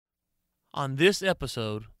on this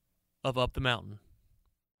episode of Up the Mountain.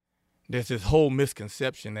 There's this whole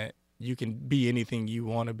misconception that you can be anything you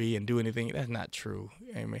want to be and do anything. That's not true.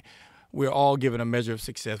 I mean, we're all given a measure of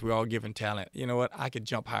success. We're all given talent. You know what? I could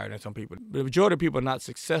jump higher than some people. The majority of people are not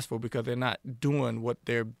successful because they're not doing what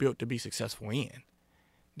they're built to be successful in.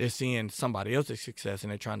 They're seeing somebody else's success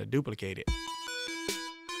and they're trying to duplicate it.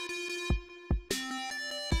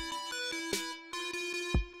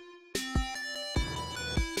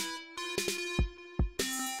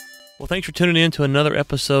 Well, thanks for tuning in to another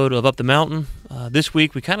episode of Up the Mountain. This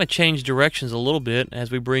week, we kind of changed directions a little bit as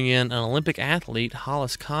we bring in an Olympic athlete,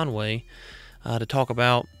 Hollis Conway, to talk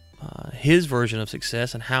about his version of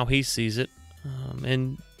success and how he sees it.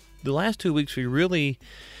 And the last 2 weeks, we really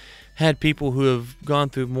had people who have gone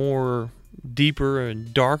through more deeper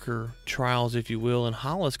and darker trials, if you will, and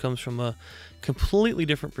Hollis comes from a completely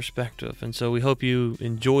different perspective. And so we hope you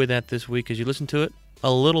enjoy that this week as you listen to it.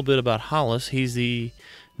 A little bit about Hollis. He's the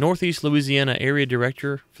Northeast Louisiana Area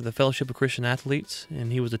Director for the Fellowship of Christian Athletes,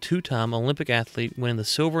 and he was a two-time Olympic athlete, winning the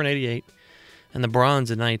silver in '88 and the bronze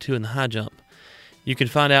in '92 in the high jump. You can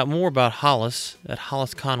find out more about Hollis at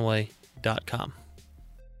hollisconway.com.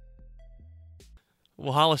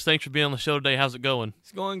 Well, Hollis, thanks for being on the show today. How's it going?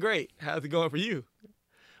 It's going great. How's it going for you?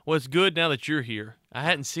 Well, it's good now that you're here. I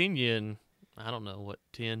hadn't seen you in,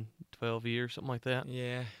 10, 12 years, something like that.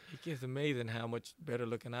 Yeah, it gets amazing how much better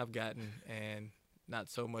looking I've gotten and not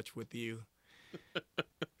so much with you.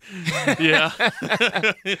 Yeah,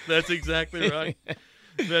 that's exactly right.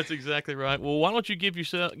 That's exactly right. Well, why don't you give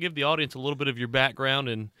the audience a little bit of your background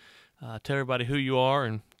and tell everybody who you are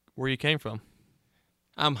and where you came from.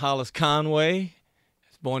 I'm Hollis Conway. I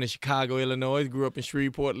was born in Chicago, Illinois. Grew up in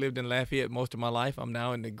Shreveport, lived in Lafayette most of my life. I'm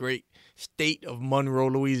now in the great state of Monroe,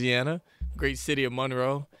 Louisiana, great city of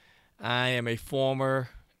Monroe. I am a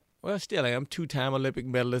still am, two-time Olympic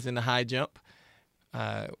medalist in the high jump.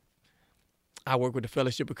 I work with the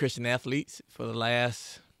Fellowship of Christian Athletes for the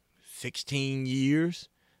last 16 years.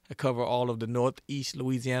 I cover all of the Northeast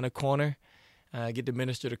Louisiana corner. I get to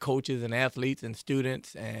minister to coaches and athletes and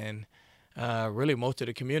students and really most of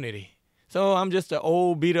the community. So I'm just an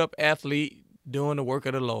old beat-up athlete doing the work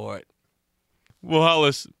of the Lord. Well,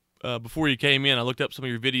 Hollis, before you came in, I looked up some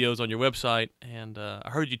of your videos on your website, and I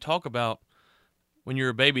heard you talk about when you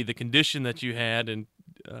were a baby, the condition that you had, and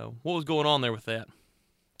what was going on there with that?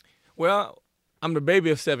 Well, I'm the baby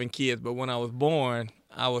of 7 kids, but when I was born,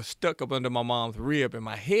 I was stuck up under my mom's rib and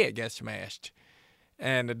my head got smashed.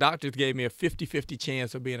 And the doctors gave me a 50-50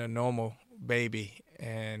 chance of being a normal baby,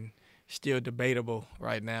 and still debatable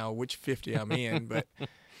right now which 50 I'm in. But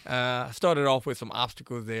I started off with some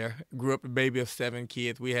obstacles there. Grew up a baby of 7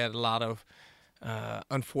 kids. We had a lot of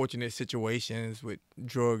unfortunate situations with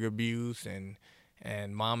drug abuse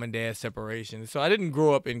and mom and dad separation. So I didn't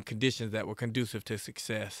grow up in conditions that were conducive to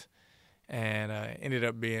success. And ended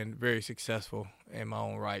up being very successful in my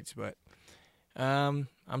own rights. But I'm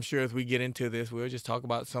sure as we get into this, we'll just talk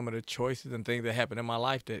about some of the choices and things that happened in my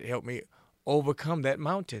life that helped me overcome that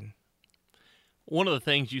mountain. One of the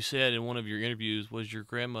things you said in one of your interviews was your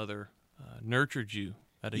grandmother nurtured you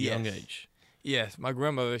at a young age. Yes, my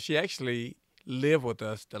grandmother, she actually lived with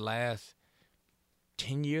us the last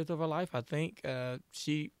 10 years of her life, I think.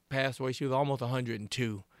 She passed away. She was almost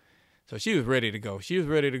 102. So she was ready to go. She was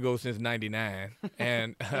ready to go since 99.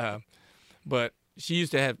 And but she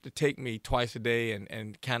used to have to take me twice a day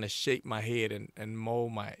and kind of shake my head and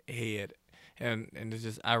mold my head. And it's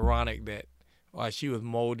just ironic that while she was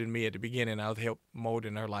molding me at the beginning, I was helping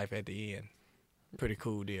molding her life at the end. Pretty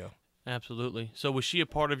cool deal. Absolutely. So was she a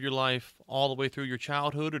part of your life all the way through your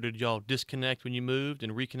childhood, or did y'all disconnect when you moved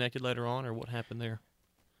and reconnected later on, or what happened there?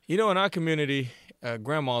 You know, in our community,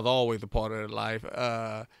 grandma's always a part of the life.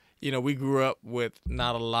 We grew up with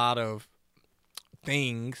not a lot of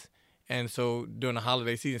things, and so during the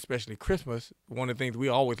holiday season, especially Christmas, one of the things we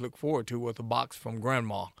always look forward to was a box from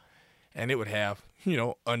Grandma, and it would have,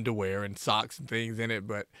 underwear and socks and things in it,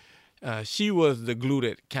 but she was the glue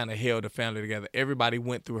that kind of held the family together. Everybody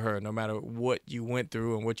went through her, no matter what you went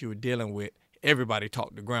through and what you were dealing with, everybody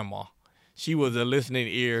talked to Grandma. She was a listening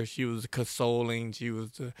ear, she was consoling, she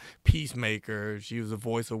was a peacemaker, she was a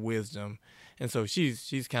voice of wisdom. And so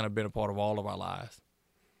she's kind of been a part of all of our lives.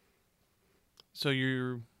 So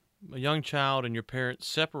you're a young child and your parents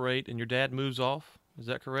separate and your dad moves off. Is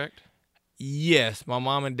that correct? Yes. My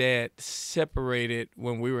mom and dad separated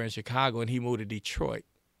when we were in Chicago and he moved to Detroit.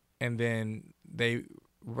 And then they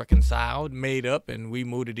reconciled, made up, and we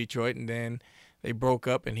moved to Detroit. And then they broke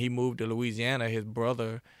up and he moved to Louisiana. His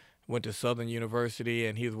brother went to Southern University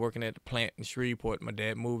and he was working at the plant in Shreveport. My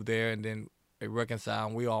dad moved there and then they reconciled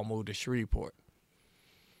and we all moved to Shreveport.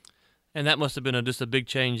 And that must have been just a big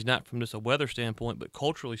change, not from just a weather standpoint, but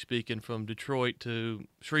culturally speaking, from Detroit to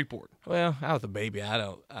Shreveport. Well, I was a baby.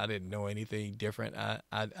 I didn't know anything different.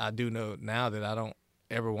 I do know now that I don't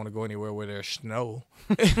ever want to go anywhere where there's snow.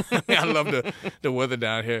 I love the weather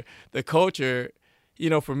down here. The culture,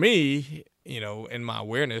 for me, in my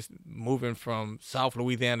awareness, moving from South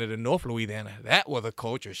Louisiana to North Louisiana, that was a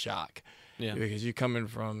culture shock. Yeah. Because you're coming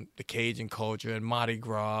from the Cajun culture and Mardi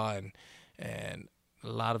Gras and a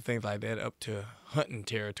lot of things like that up to hunting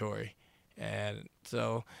territory. And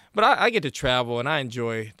so, but I get to travel and I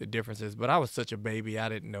enjoy the differences, but I was such a baby, I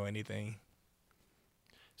didn't know anything.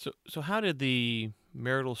 So how did the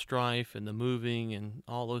marital strife and the moving and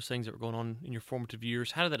all those things that were going on in your formative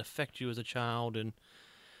years, how did that affect you as a child? And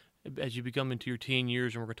as you become into your teen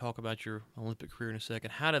years, and we're going to talk about your Olympic career in a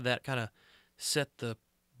second, how did that kind of set the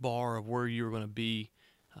bar of where you were going to be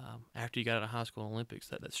after you got out of high school and Olympics,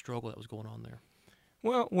 that struggle that was going on there?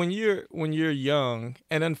 Well, when you're young,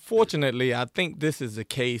 and unfortunately, I think this is the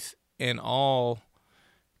case in all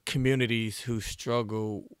communities who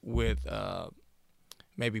struggle with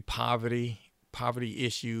maybe poverty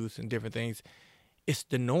issues and different things, it's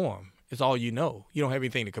the norm. It's all you know. You don't have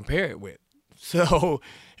anything to compare it with. So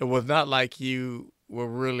it was not like you were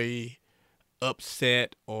really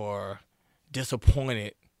upset or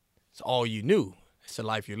disappointed. It's all you knew. It's the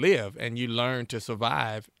life you live, and you learn to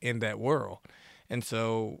survive in that world. And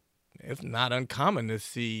so it's not uncommon to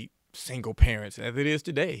see single parents, as it is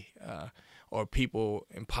today, or people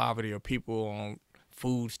in poverty, or people on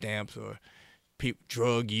food stamps, or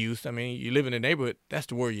drug use. I mean, you live in a neighborhood, that's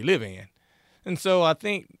the world you live in. And so I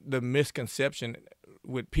think the misconception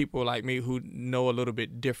with people like me who know a little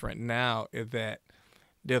bit different now is that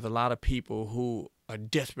there's a lot of people who are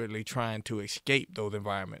desperately trying to escape those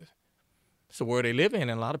environments. It's the world they live in,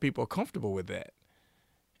 and a lot of people are comfortable with that.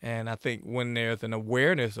 And I think when there's an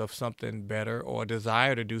awareness of something better or a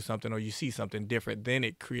desire to do something, or you see something different, then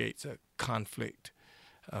it creates a conflict,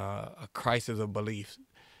 a crisis of beliefs.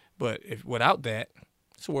 But without that,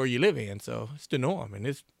 it's where you live in, so it's the norm, and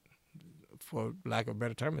it's, for lack of a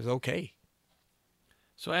better term, it's okay.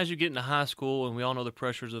 So as you get into high school, and we all know the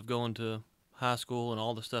pressures of going to high school and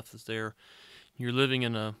all the stuff that's there, you're living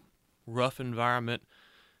in a rough environment.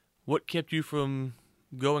 What kept you from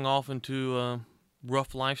going off into a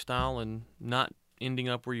rough lifestyle and not ending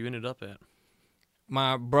up where you ended up at?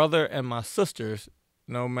 My brother and my sisters,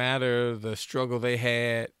 no matter the struggle they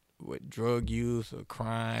had with drug use or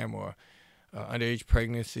crime or underage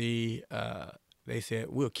pregnancy, they said,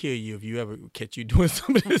 we'll kill you if you ever catch you doing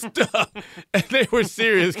some of this stuff. And they were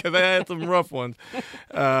serious because I had some rough ones.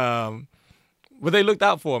 But they looked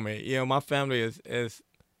out for me. My family is as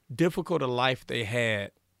difficult a life they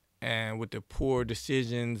had, and with the poor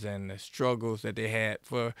decisions and the struggles that they had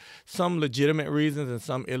for some legitimate reasons and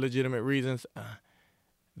some illegitimate reasons,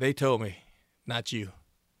 they told me, not you.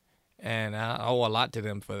 And I owe a lot to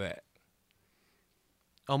them for that.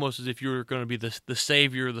 Almost as if you were going to be the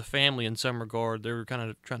savior of the family in some regard. They were kind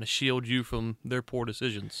of trying to shield you from their poor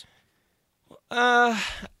decisions. I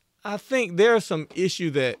think there are some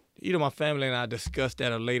issues that, my family and I discussed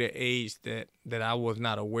at a later age that I was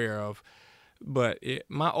not aware of. But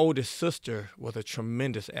my oldest sister was a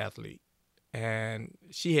tremendous athlete, and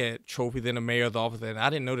she had trophies in the mayor's office, and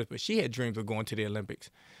I didn't know this, but she had dreams of going to the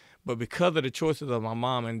Olympics. But because of the choices of my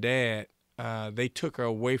mom and dad, they took her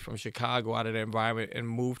away from Chicago, out of the environment, and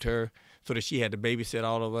moved her so that she had to babysit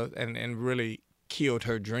all of us, and really killed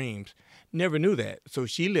her dreams. Never knew that. So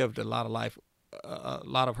she lived a lot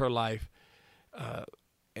of her life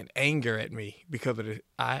in anger at me because of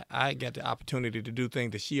I got the opportunity to do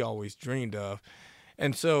things that she always dreamed of.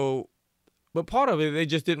 And so, but part of it, they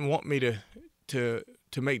just didn't want me to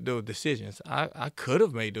make those decisions. I could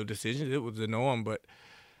have made those decisions. It was the norm, but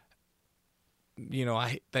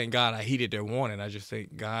I thank God I heeded their warning. I just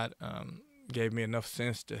think God gave me enough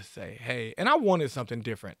sense to say, hey, and I wanted something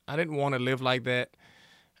different. I didn't want to live like that.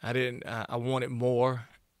 I wanted more.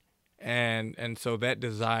 And so that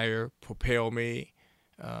desire propelled me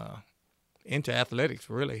into athletics,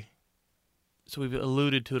 really. So we've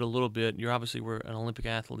alluded to it a little bit. You obviously were an Olympic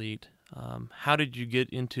athlete. How did you get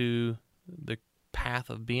into the path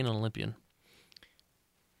of being an Olympian?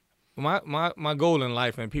 My goal in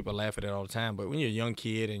life, and people laugh at it all the time, but when you're a young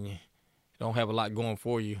kid and you don't have a lot going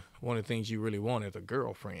for you, one of the things you really want is a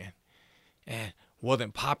girlfriend. And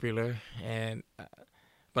wasn't popular,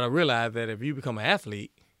 but I realized that if you become an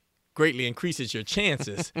athlete, greatly increases your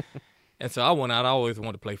chances. And so I went out. I always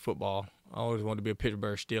wanted to play football. I always wanted to be a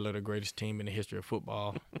Pittsburgh Steelers, the greatest team in the history of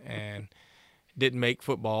football. And didn't make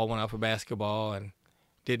football, went out for basketball, and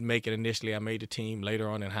didn't make it initially. I made the team later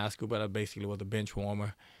on in high school, but I basically was a bench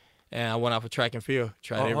warmer. And I went out for track and field,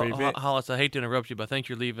 tried every event. Hollis, I hate to interrupt you, but I think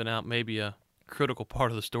you're leaving out maybe a critical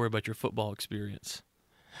part of the story about your football experience.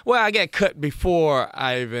 Well, I got cut before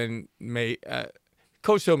I even made.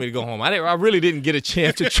 Coach told me to go home. I really didn't get a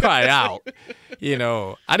chance to try out.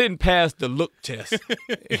 I didn't pass the look test.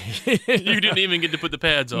 You didn't even get to put the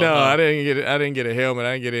pads on. No, huh? I didn't get it. I didn't get a helmet.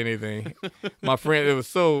 I didn't get anything. My friend, it was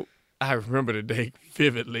so. I remember the day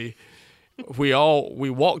vividly. We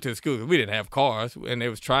walked to school. We didn't have cars, and there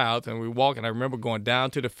was tryouts, and we walked. And I remember going down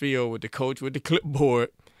to the field with the coach with the clipboard,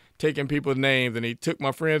 taking people's names, and he took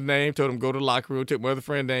my friend's name, told him to go to the locker room, took my other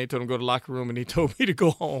friend's name, told him to go to the locker room, and he told me to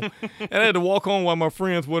go home. And I had to walk home while my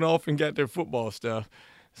friends went off and got their football stuff.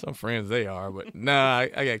 Some friends they are, but I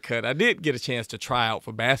got cut. I did get a chance to try out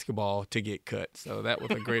for basketball to get cut, so that was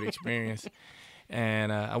a great experience.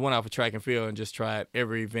 And I went out for track and field and just tried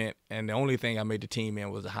every event, and the only thing I made the team in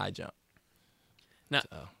was a high jump.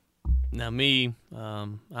 Now me,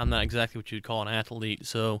 I'm not exactly what you'd call an athlete,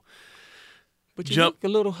 so. But you look a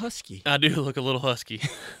little husky. I do look a little husky.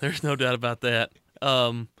 There's no doubt about that.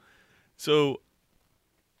 So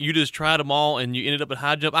you just tried them all, and you ended up at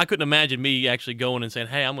high jump. I couldn't imagine me actually going and saying,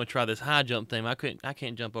 "Hey, I'm going to try this high jump thing." I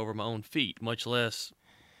can't jump over my own feet, much less.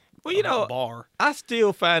 Well, a bar. I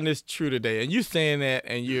still find this true today, and you saying that,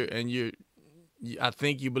 and I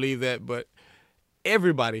think you believe that, but.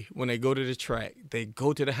 Everybody, when they go to the track, they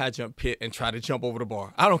go to the high jump pit and try to jump over the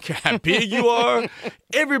bar. I don't care how big you are.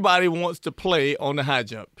 Everybody wants to play on the high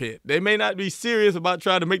jump pit. They may not be serious about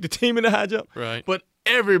trying to make the team in the high jump, right? But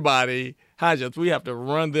everybody high jumps. We have to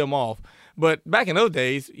run them off. But back in those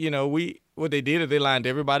days, what they did is they lined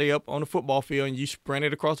everybody up on the football field, and you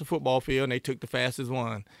sprinted across the football field, and they took the fastest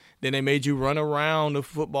one. Then they made you run around the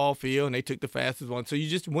football field, and they took the fastest one. So you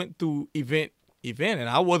just went through event, and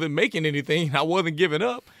I wasn't making anything. I wasn't giving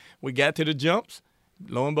up. We got to the jumps.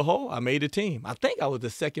 Lo and behold, I made the team. I think I was the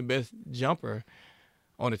second best jumper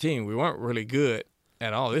on the team. We weren't really good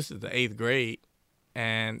at all. This is the 8th grade,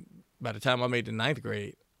 and by the time I made the 9th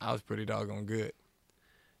grade, I was pretty doggone good.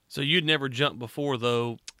 So you'd never jumped before,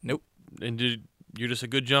 though? Nope. And you're just a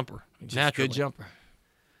good jumper, just naturally. A good jumper.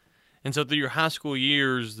 And so through your high school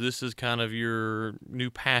years, this is kind of your new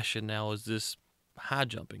passion now, is this high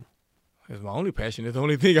jumping? It's my only passion. It's the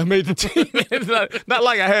only thing I made the team. It's not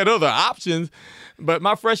like I had other options. But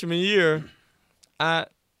my freshman year, I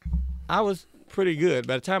was pretty good.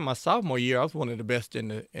 By the time my sophomore year, I was one of the best in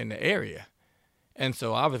the area. And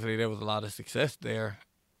so obviously there was a lot of success there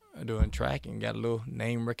doing track and got a little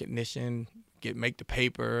name recognition, make the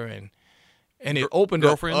paper, and it opened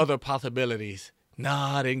up other possibilities. No,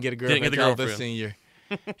 I didn't get a girlfriend until I was a senior.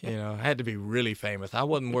 I had to be really famous. I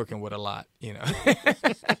wasn't working with a lot,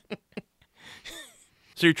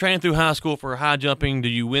 So you're training through high school for high jumping. Do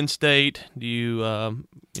you win state? Do you,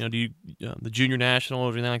 the junior national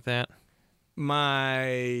or anything like that?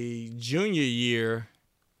 My junior year,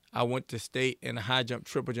 I went to state in the high jump,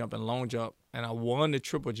 triple jump, and long jump, and I won the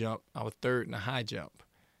triple jump. I was 3rd in the high jump.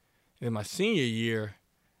 And in my senior year,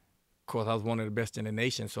 of course, I was one of the best in the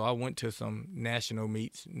nation, so I went to some national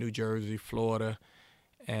meets, New Jersey, Florida,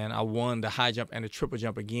 and I won the high jump and the triple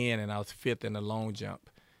jump again, and I was 5th in the long jump.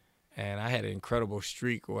 And I had an incredible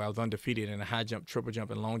streak where I was undefeated in the high jump, triple jump,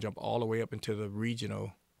 and long jump all the way up into the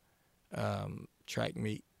regional track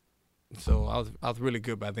meet. So I was really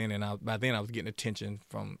good by then, and by then I was getting attention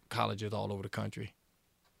from colleges all over the country.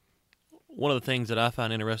 One of the things that I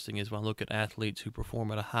find interesting is when I look at athletes who perform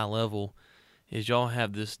at a high level is y'all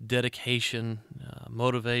have this dedication,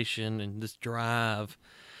 motivation, and this drive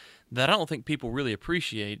that I don't think people really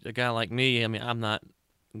appreciate. A guy like me, I'm not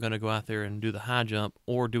going to go out there and do the high jump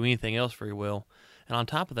or do anything else very well. And on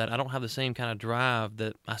top of that, I don't have the same kind of drive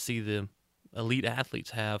that I see the elite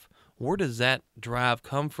athletes have. Where does that drive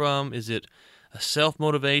come from? Is it a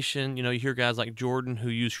self-motivation? You hear guys like Jordan who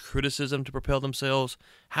use criticism to propel themselves.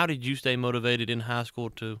 How did you stay motivated in high school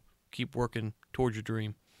to keep working towards your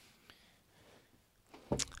dream?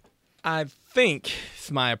 I think,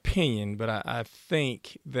 it's my opinion, but I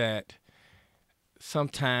think that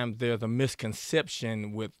sometimes there's a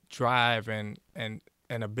misconception with drive and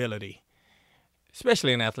ability,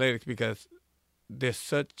 especially in athletics, because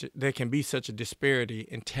there can be such a disparity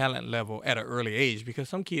in talent level at an early age, because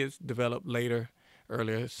some kids develop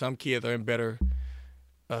earlier. Some kids are in better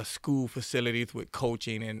school facilities with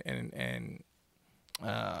coaching and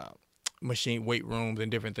machine weight rooms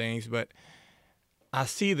and different things. But I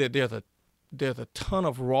see that there's a ton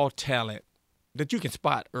of raw talent that you can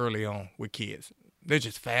spot early on with kids. They're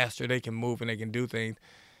just faster, they can move, and they can do things.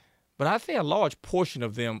 But I think a large portion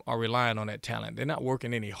of them are relying on that talent. They're not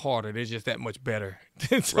working any harder. They're just that much better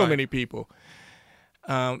than so many people.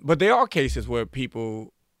 But there are cases where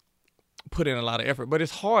people put in a lot of effort. But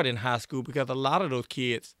it's hard in high school because a lot of those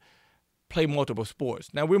kids play multiple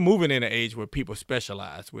sports. Now, we're moving in an age where people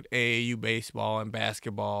specialize with AAU baseball and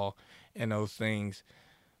basketball and those things.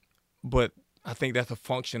 But I think that's a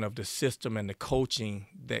function of the system and the coaching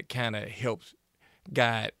that kind of helps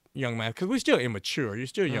guide young men. Because we're still immature. You're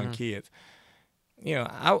still young kids. You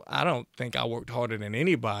know, I don't think I worked harder than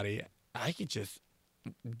anybody. I could just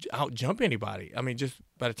out-jump anybody. I mean, just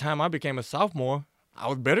by the time I became a sophomore, I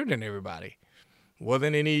was better than everybody.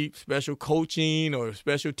 Wasn't any special coaching or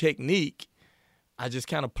special technique. I just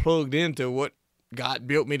kind of plugged into what God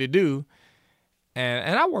built me to do,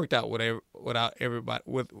 and I worked out without everybody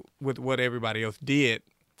with what everybody else did.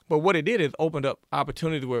 But what it did is opened up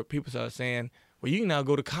opportunities where people started saying, "Well, you can now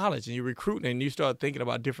go to college," and you're recruiting, and you start thinking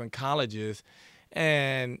about different colleges.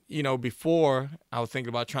 And you know, before I was thinking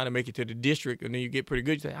about trying to make it to the district, and then you get pretty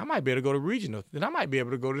good. You say, "I might be able to go to regional," then I might be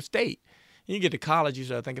able to go to state. You get to college, you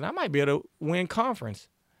start thinking, I might be able to win conference,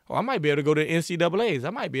 or I might be able to go to NCAAs. I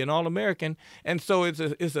might be an All-American. And so it's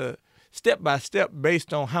a step-by-step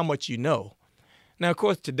based on how much you know. Now, of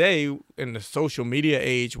course, today in the social media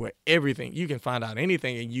age where everything, you can find out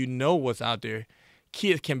anything and you know what's out there,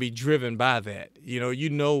 kids can be driven by that. You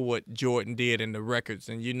know what Jordan did in the records,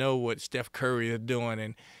 and you know what Steph Curry is doing.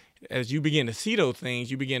 And as you begin to see those things,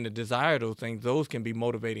 you begin to desire those things. Those can be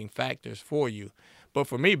motivating factors for you. But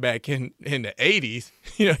for me, back in the 80s,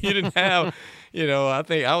 you didn't have, I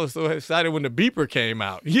think I was so excited when the beeper came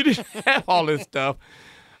out. You didn't have all this stuff.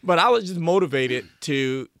 But I was just motivated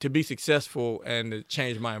to be successful and to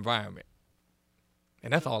change my environment.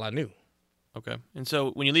 And that's all I knew. Okay. And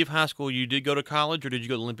so when you leave high school, you did go to college, or did you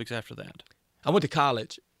go to the Olympics after that? I went to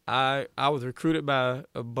college. I was recruited by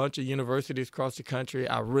a bunch of universities across the country.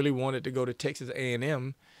 I really wanted to go to Texas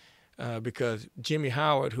A&M. Because Jimmy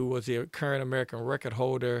Howard, who was the current American record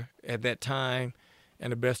holder at that time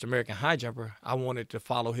and the best American high jumper, I wanted to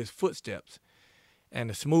follow his footsteps. And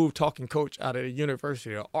the smooth-talking coach out of the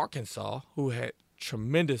University of Arkansas, who had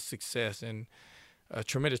tremendous success and a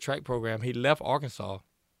tremendous track program, he left Arkansas,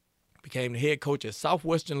 became the head coach at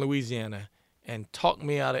Southwestern Louisiana, and talked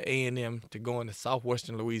me out of A&M to go into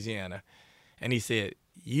Southwestern Louisiana. And he said,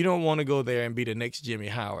 "You don't want to go there and be the next Jimmy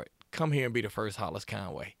Howard. Come here and be the first Hollis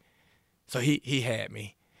Conway." So he had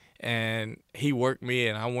me, and he worked me,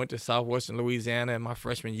 and I went to Southwestern Louisiana in my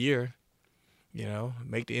freshman year,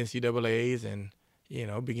 make the NCAAs and,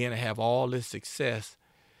 began to have all this success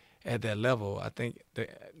at that level. I think the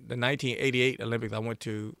 1988 Olympics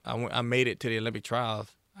I made it to the Olympic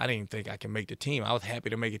trials. I didn't think I could make the team. I was happy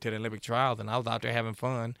to make it to the Olympic trials, and I was out there having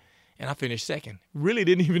fun, and I finished second. Really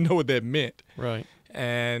didn't even know what that meant. Right.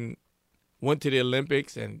 And went to the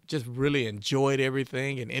Olympics and just really enjoyed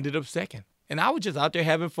everything and ended up second. And I was just out there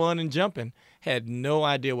having fun and jumping. Had no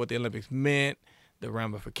idea what the Olympics meant, the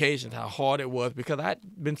ramifications, how hard it was, because I'd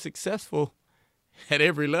been successful at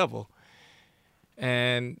every level.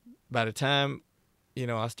 And by the time,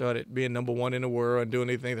 I started being number one in the world and doing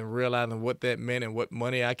these things and realizing what that meant and what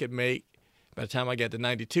money I could make, by the time I got to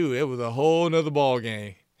 92, it was a whole nother ball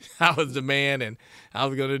game. I was the man, and I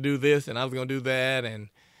was going to do this and I was going to do that, and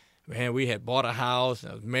man, we had bought a house,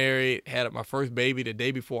 I was married, had my first baby the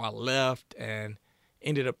day before I left, and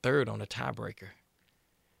ended up third on a tiebreaker.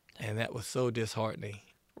 And that was so disheartening.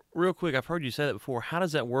 Real quick, I've heard you say that before. How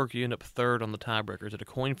does that work? You end up third on the tiebreaker. Is it a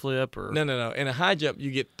coin flip? Or No. In a high jump,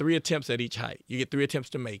 you get 3 attempts at each height. You get 3 attempts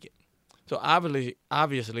to make it. So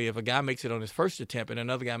obviously, if a guy makes it on his first attempt and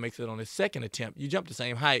another guy makes it on his second attempt, you jump the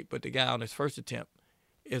same height, but the guy on his first attempt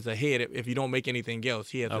is ahead. If you don't make anything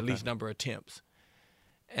else, he has the least number of attempts.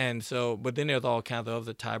 And so, but then there's all kinds of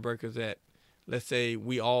other tiebreakers that, let's say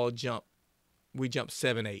we jumped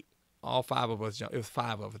 7-8. All 5 of us jumped. It was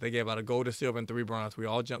 5 of us. They gave out a gold, a silver, and 3 bronze. We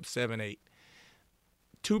all jumped 7-8.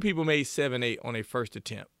 2 people made 7-8 on their first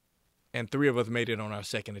attempt, and 3 of us made it on our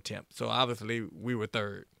second attempt. So obviously we were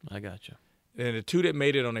third. I gotcha. And the 2 that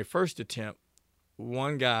made it on their first attempt,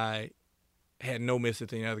 one guy had no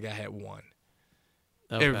misses, and the other guy had 1.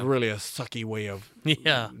 Okay. It was really a sucky way of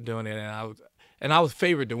doing it, and I was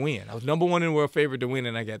favored to win. I was number 1 in the world, favored to win,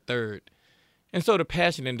 and I got third. And so the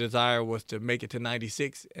passion and desire was to make it to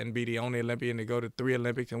 96 and be the only Olympian to go to 3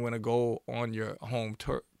 Olympics and win a gold on your home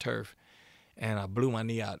turf. And I blew my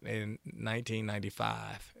knee out in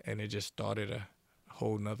 1995, and it just started a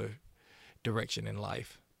whole nother direction in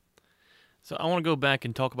life. So I want to go back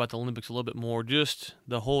and talk about the Olympics a little bit more, just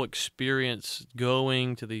the whole experience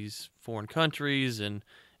going to these foreign countries and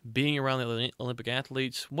being around the Olympic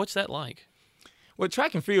athletes. What's that like? Well,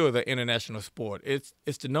 track and field is an international sport. It's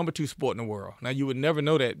the number 2 sport in the world. Now, you would never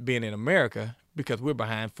know that being in America because we're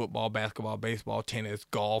behind football, basketball, baseball, tennis,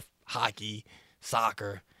 golf, hockey,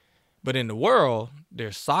 soccer. But in the world,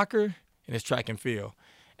 there's soccer and there's track and field.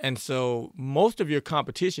 And so most of your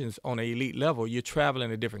competitions on an elite level, you're traveling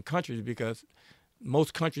to different countries because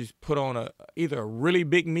most countries put on either a really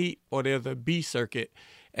big meet or there's a B circuit,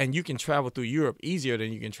 and you can travel through Europe easier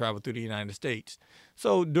than you can travel through the United States.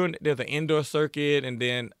 So there's an indoor circuit, and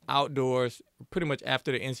then outdoors, pretty much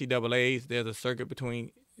after the NCAAs, there's a circuit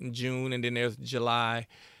between June and then there's July.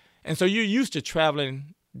 And so you're used to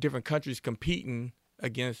traveling different countries competing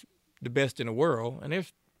against the best in the world, and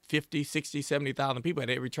there's 50, 60, 70,000 people at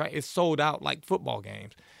every track. It's sold out like football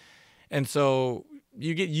games. And so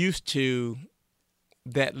you get used to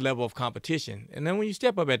that level of competition. And then when you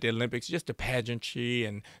step up at the Olympics, just the pageantry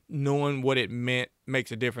and knowing what it meant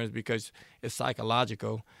makes a difference because it's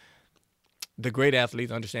psychological. The great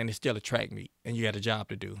athletes understand it's still a track meet and you got a job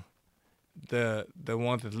to do. The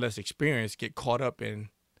ones that's less experienced get caught up in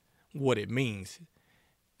what it means.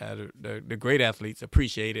 The great athletes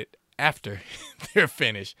appreciate it after they're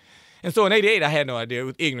finished. And so in '88, I had no idea. It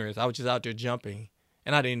was ignorance. I was just out there jumping.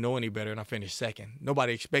 And I didn't know any better, and I finished second.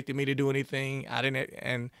 Nobody expected me to do anything. I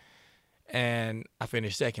didn't, and I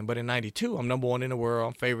finished second. But in '92, I'm number one in the world.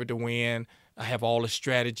 I'm favored to win. I have all the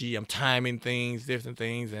strategy. I'm timing things, different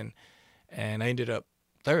things, and I ended up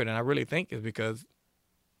third. And I really think it's because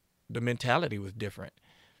the mentality was different.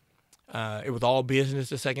 It was all business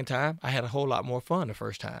the second time. I had a whole lot more fun the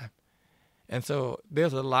first time. And so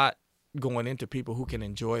there's a lot going into people who can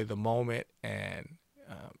enjoy the moment, and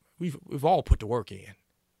we've all put the work in.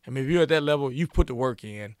 I mean, if you're at that level, you've put the work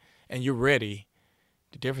in, and you're ready.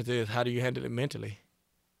 The difference is, how do you handle it mentally?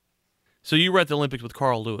 So you were at the Olympics with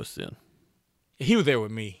Carl Lewis then? He was there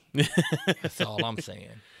with me. That's all I'm saying.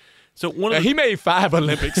 So he made 5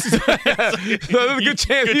 Olympics. So there's a good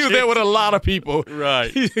chance he was there with a lot of people. Right.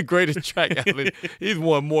 He's the greatest track athlete. He's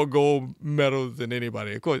won more gold medals than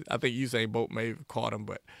anybody. Of course, I think Usain Bolt may have caught him,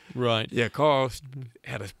 but right. Yeah, Carl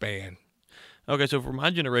had a span. Okay, so for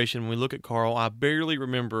my generation, when we look at Carl, I barely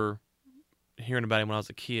remember hearing about him when I was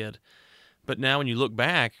a kid. But now when you look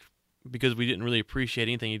back, because we didn't really appreciate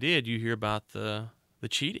anything he did, you hear about the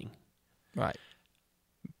cheating. Right.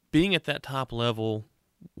 Being at that top level,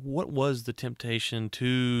 what was the temptation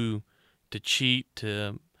to cheat,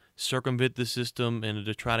 to circumvent the system, and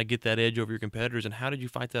to try to get that edge over your competitors, and how did you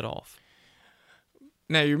fight that off?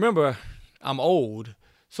 Now, you remember, I'm old,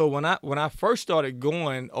 so when I first started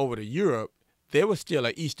going over to Europe, there was still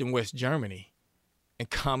an East and West Germany and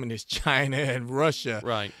communist China and Russia.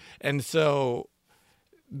 Right. And so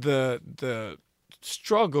the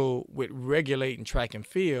struggle with regulating track and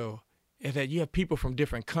field is that you have people from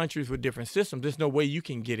different countries with different systems. There's no way you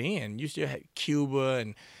can get in. You still had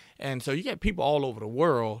Cuba, and so you got people all over the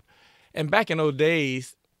world. And back in those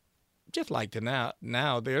days, just like to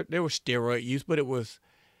now there was steroid use, but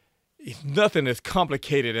it's nothing as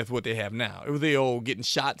complicated as what they have now. It was the old getting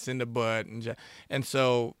shots in the butt, and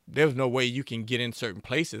so there was no way you can get in certain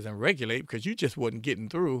places and regulate because you just wasn't getting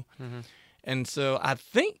through. Mm-hmm. And so I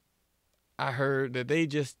think I heard that they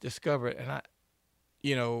just discovered, and I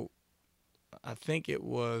think it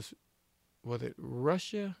was it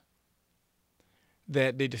Russia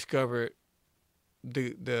that they discovered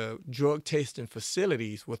the drug tasting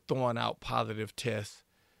facilities were throwing out positive tests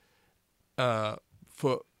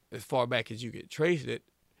for as far back as you could trace it,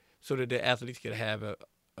 so that the athletes could have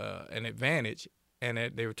an advantage. And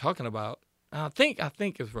that they were talking about, I think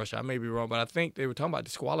it's Russia. I may be wrong, but I think they were talking about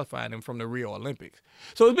disqualifying them from the Rio Olympics.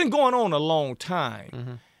 So it's been going on a long time.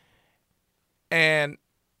 Mm-hmm. And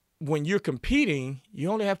when you're competing,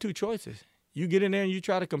 you only have 2 choices. You get in there and you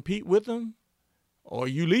try to compete with them, or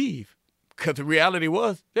you leave. Because the reality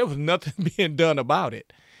was there was nothing being done about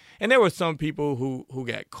it. And there were some people who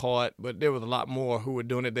got caught, but there was a lot more who were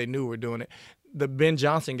doing it. They knew were doing it. The Ben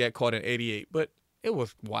Johnson got caught in '88, but it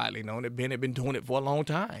was widely known that Ben had been doing it for a long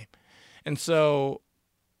time. And so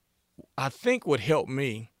I think what helped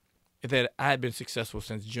me is that I had been successful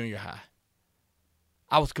since junior high.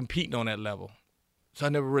 I was competing on that level, so I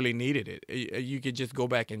never really needed it. You could just go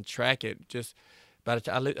back and track it. Just by the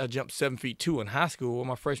time I jumped 7'2" in high school. Well,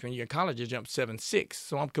 my freshman year in college, I jumped 7'6",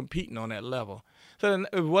 so I'm competing on that level. So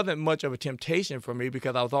it wasn't much of a temptation for me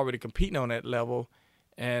because I was already competing on that level,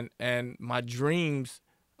 and my dreams,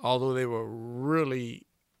 although they were really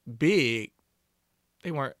big,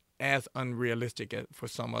 they weren't as unrealistic as for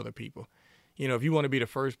some other people. You know, if you want to be the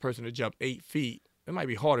first person to jump 8 feet, it might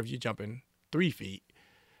be harder if you're jumping 3 feet,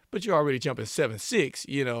 but you're already jumping 7'6".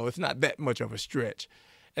 You know, it's not that much of a stretch.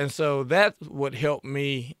 And so that's what helped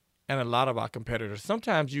me and a lot of our competitors.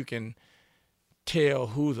 Sometimes you can tell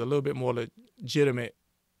who's a little bit more legitimate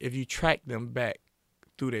if you track them back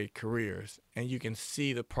through their careers, and you can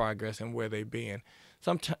see the progress and where they've been.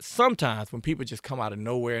 sometimes when people just come out of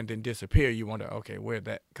nowhere and then disappear, you wonder, okay, where'd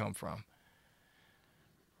that come from?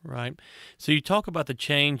 Right. So you talk about the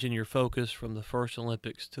change in your focus from the first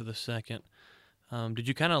Olympics to the second. Did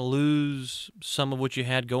you kind of lose some of what you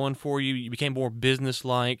had going for you? You became more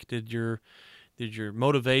business-like. Did your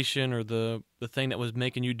motivation or the thing that was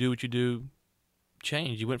making you do what you do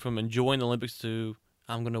change? You went from enjoying the Olympics to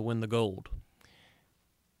I'm going to win the gold.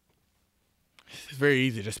 It's very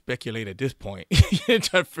easy to speculate at this point, try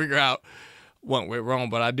to figure out what went wrong.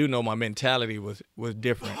 But I do know my mentality was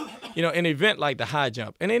different. You know, an event like the high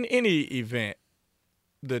jump, and in any event,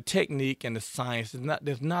 the technique and the science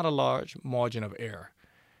there's not a large margin of error.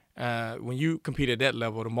 When you compete at that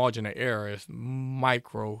level, the margin of error is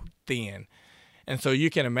micro thin. And so you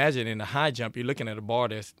can imagine in the high jump, you're looking at a bar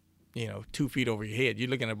that's, 2 feet over your head. You're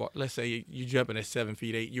looking at a bar, let's say you're jumping at 7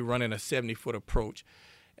 feet 8, you're running a 70-foot approach,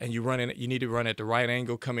 and you need to run at the right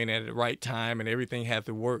angle, come in at the right time, and everything has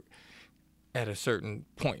to work at a certain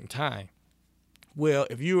point in time. Well,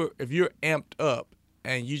 if you're amped up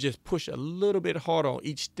and you just push a little bit harder on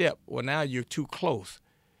each step, well, now you're too close,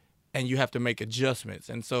 and you have to make adjustments.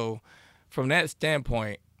 And so from that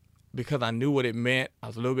standpoint, because I knew what it meant, I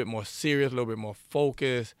was a little bit more serious, a little bit more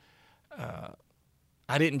focused.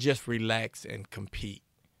 I didn't just relax and compete.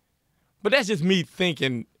 But that's just me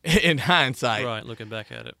thinking in hindsight. Right, looking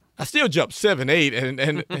back at it. I still jumped 7-8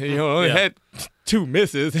 and only Yeah. had 2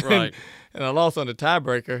 misses. Right. And I lost on the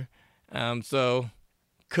tiebreaker. So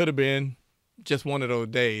could have been just one of those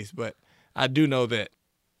days. But I do know that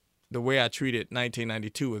the way I treated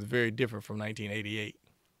 1992 was very different from 1988.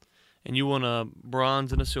 And you won a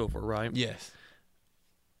bronze and a silver, right? Yes.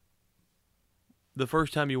 The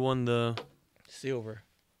first time you won the Silver.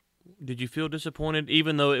 did you feel disappointed,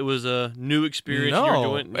 even though it was a new experience? No,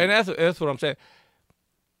 You're doing, and that's what I'm saying.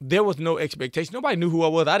 There was no expectation. Nobody knew who I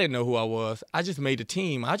was. I didn't know who I was. I just made the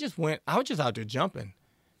team. I was just out there jumping.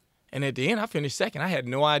 And at the end, I finished second. I had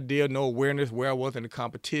no idea, no awareness where I was in the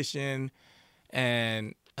competition.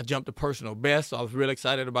 And I jumped a personal best, so I was really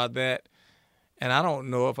excited about that. And I don't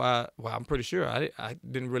know if I'm pretty sure I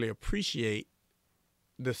didn't really appreciate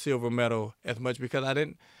the silver medal as much because I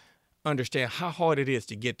didn't understand how hard it is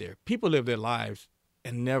to get there. People live their lives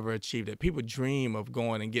and never achieve it. People dream of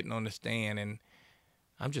going and getting on the stand, and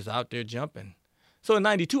I'm just out there jumping. So in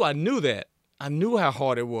 92, I knew that. I knew how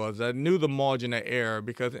hard it was. I knew the margin of error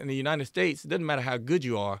because in the United States, it doesn't matter how good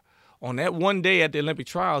you are. On that one day at the Olympic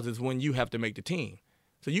trials is when you have to make the team.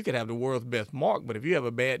 So you could have the world's best mark, but if you have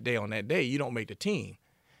a bad day on that day, you don't make the team.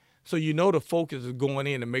 So the focus is going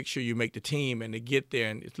in to make sure you make the team and to get there,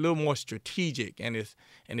 and it's a little more strategic and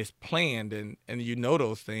it's planned and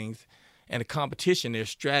those things. And the competition,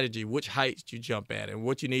 there's strategy, which heights you jump at and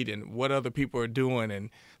what you need and what other people are doing.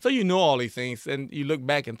 And so all these things, and you look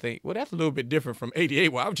back and think, well, that's a little bit different from 88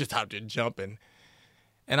 where I was just out there jumping.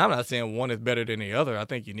 And I'm not saying one is better than the other. I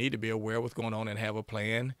think you need to be aware of what's going on and have a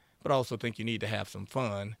plan, but I also think you need to have some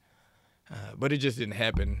fun. But it just didn't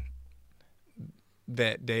happen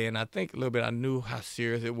that day. And I think a little bit I knew how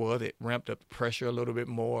serious it was. It ramped up the pressure a little bit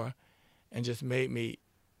more and just made me,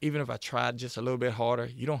 even if I tried just a little bit harder,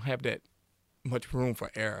 you don't have that much room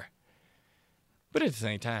for error. But at the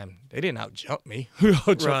same time, they didn't out-jump me. We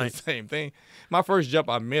all jumped Right. the same thing. My first jump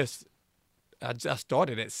I missed, I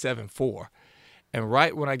started at 7.4. And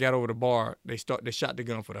right when I got over the bar, they shot the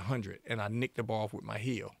gun for the 100, and I nicked the bar off with my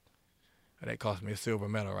heel. And that cost me a silver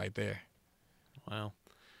medal right there. Wow.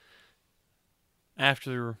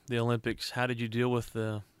 After the Olympics, how did you deal with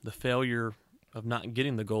the failure of not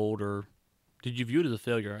getting the gold, or did you view it as a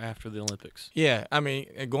failure after the Olympics? Yeah, I mean,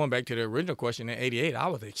 and going back to the original question, in 88, I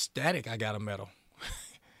was ecstatic I got a medal.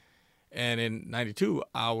 And in 92,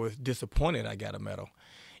 I was disappointed I got a medal.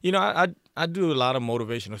 I do a lot of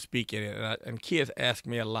motivational speaking, and kids ask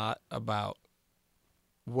me a lot about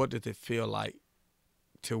what does it feel like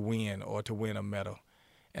to win or to win a medal.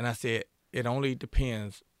 And I said, it only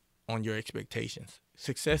depends on your expectations.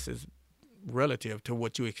 Success is relative to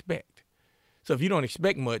what you expect. So if you don't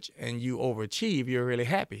expect much and you overachieve, you're really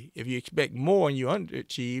happy. If you expect more and you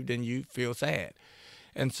underachieve, then you feel sad.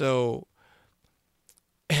 And so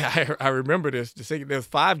I remember this. There's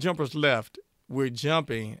 5 jumpers left. We're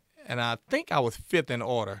jumping, and I think I was 5th in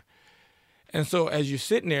order. And so as you're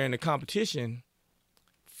sitting there in the competition,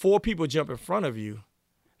 4 people jump in front of you.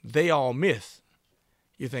 They all miss.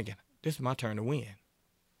 You're thinking, this is my turn to win.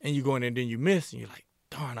 And you go in there and then you miss, and you're like,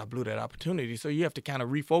 darn, I blew that opportunity. So you have to kind of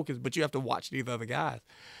refocus, but you have to watch these other guys.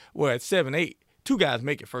 Well, at 7-8, 2 guys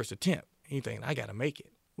make it first attempt. And you think, I got to make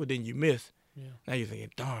it. Well, then you miss. Yeah. Now you're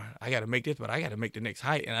thinking, darn, I got to make this, but I got to make the next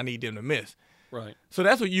height, and I need them to miss. Right. So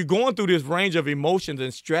that's what you're going through, this range of emotions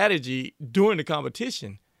and strategy during the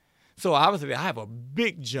competition. So obviously I have a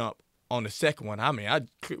big jump on the second one. I mean,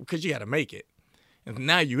 because you got to make it. And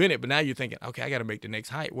now you're in it, but now you're thinking, okay, I got to make the next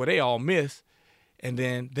height. Well, they all miss, and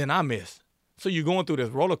then I miss. So you're going through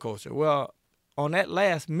this roller coaster. Well, on that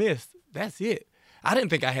last miss, that's it. I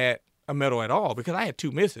didn't think I had a medal at all because I had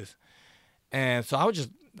 2 misses. And so I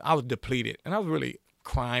was depleted. And I was really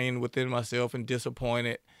crying within myself and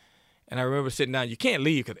disappointed. And I remember sitting down. You can't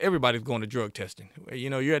leave because everybody's going to drug testing.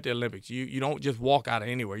 You know, you're at the Olympics. You don't just walk out of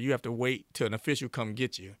anywhere. You have to wait till an official come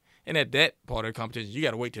get you. And at that part of the competition, you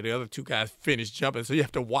got to wait till the other 2 guys finish jumping, so you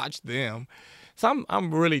have to watch them. So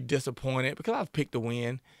I'm really disappointed because I was picked to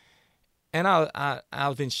win, and I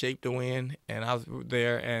was in shape to win, and I was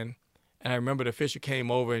there, and I remember the official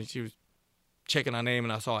came over and she was checking our name,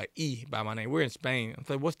 and I saw an E by my name. We're in Spain. I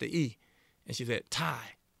said, "What's the E?" And she said,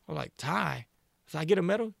 "Tie." I was like, "Tie?" So I get a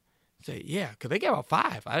medal? I said, "Yeah," because they gave out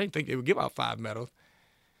 5. I didn't think they would give out 5 medals.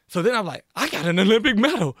 So then I'm like, I got an Olympic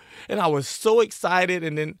medal. And I was so excited.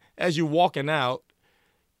 And then as you're walking out,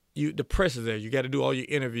 the press is there. You got to do all your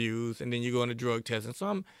interviews, and then you go into drug testing.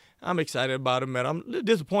 So I'm excited about a medal. I'm a little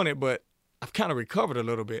disappointed, but I've kind of recovered a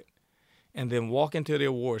little bit. And then walking to the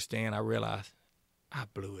award stand, I realized I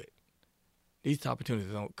blew it. These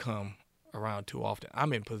opportunities don't come around too often.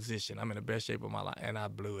 I'm in position. I'm in the best shape of my life, and I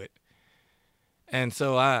blew it. And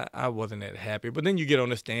so I wasn't that happy. But then you get on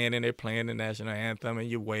the stand and they're playing the national anthem and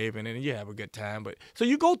you're waving and you have a good time. But so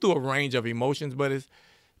you go through a range of emotions, but it's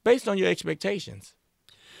based on your expectations.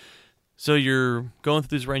 So you're going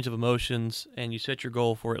through this range of emotions and you set your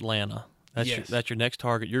goal for Atlanta. That's your next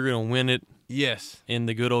target. You're going to win it. Yes. In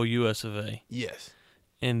the good old US of A. Yes.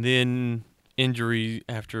 And then injury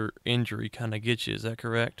after injury kind of gets you. Is that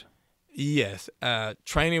correct? Yes.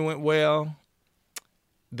 Training went well.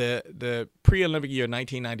 The pre-Olympic year,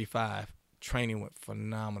 1995, training went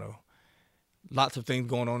phenomenal. Lots of things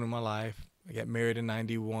going on in my life. I got married in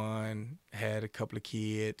 91, had a couple of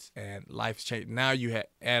kids, and life's changed. Now you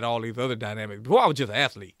add all these other dynamics. Before I was just an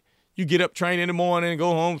athlete. You get up, train in the morning,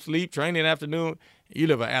 go home, sleep, train in the afternoon. You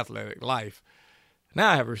live an athletic life.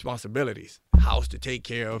 Now I have responsibilities. House to take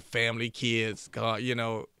care of, family, kids, you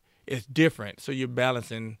know, it's different. So you're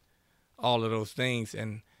balancing all of those things.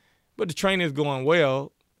 But the training is going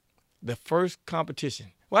well. The first competition,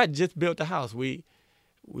 well, I just built the house. We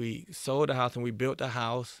sold the house and we built the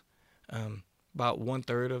house, about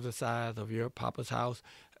 1/3 of the size of your papa's house.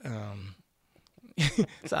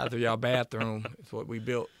 Size of your bathroom is what we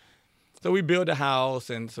built. So we built a house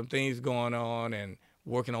and some things going on and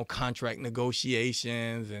working on contract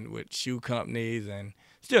negotiations and with shoe companies and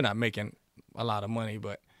still not making a lot of money.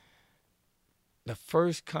 But the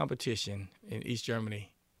first competition in East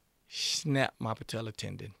Germany snapped my patella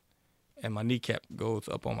tendon and my kneecap goes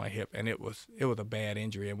up on my hip, and it was a bad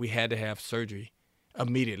injury, and we had to have surgery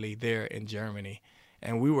immediately there in Germany.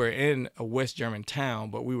 And we were in a West German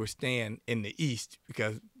town, but we were staying in the East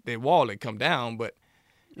because the wall had come down, but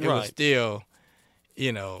it was still,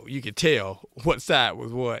 you know, you could tell what side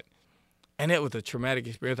was what. And it was a traumatic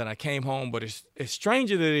experience, and I came home, but as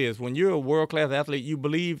strange as it is, when you're a world-class athlete, you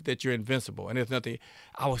believe that you're invincible, and there's nothing.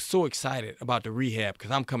 I was so excited about the rehab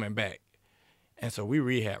because I'm coming back. And so we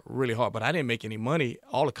rehabbed really hard, but I didn't make any money.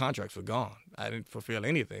 All the contracts were gone. I didn't fulfill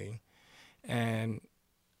anything. And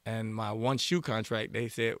my one shoe contract, they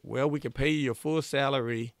said, well, we can pay you your full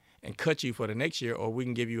salary and cut you for the next year, or we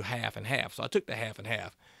can give you half and half. So I took the half and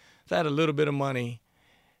half. So I had a little bit of money.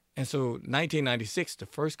 And so 1996, the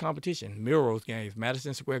first competition, Melrose Games,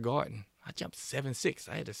 Madison Square Garden, I jumped 7'6".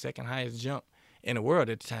 I had the second highest jump in the world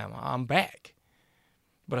at the time. I'm back.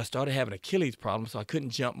 But I started having Achilles problems, so I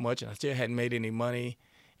couldn't jump much, and I still hadn't made any money.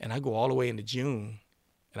 And I go all the way into June,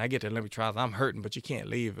 and I get to Olympic trials. I'm hurting, but you can't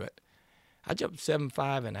leave it. I jumped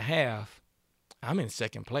 7'5.5". I'm in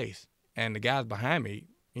second place. And the guys behind me,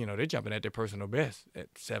 you know, they're jumping at their personal best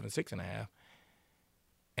at 7'6.5".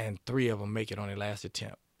 And 3 of them make it on their last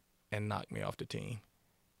attempt and knock me off the team.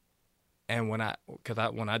 And when I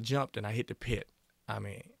jumped and I hit the pit, I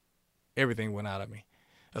mean, everything went out of me.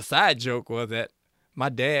 A side joke was that my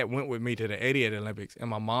dad went with me to the 88 Olympics, and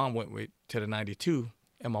my mom went to the 92,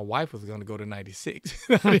 and my wife was going to go to 96.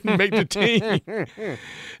 I didn't make the team.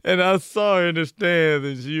 And I saw her in the stands,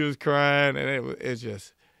 and she was crying, and it was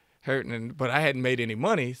just hurting. But I hadn't made any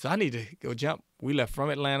money, so I needed to go jump. We left from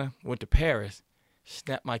Atlanta, went to Paris,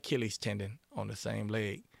 snapped my Achilles tendon on the same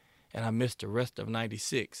leg, and I missed the rest of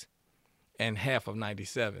 96 and half of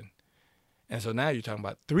 97. And so now you're talking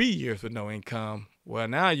about 3 years with no income. Well,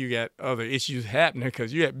 now you got other issues happening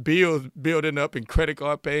because you had bills building up and credit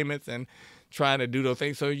card payments and trying to do those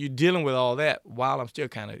things. So you're dealing with all that while I'm still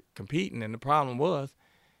kind of competing. And the problem was,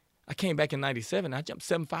 I came back in 97. I jumped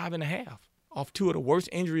 7.5 and a half off 2 of the worst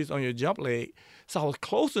injuries on your jump leg. So I was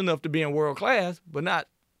close enough to being world class, but not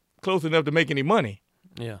close enough to make any money.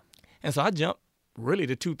 Yeah. And so I jumped really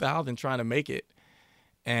to 2000 trying to make it.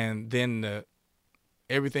 And then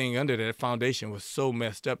everything under that foundation was so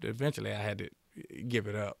messed up that eventually I had to give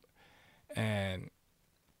it up.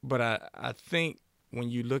 But I think when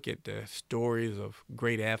you look at the stories of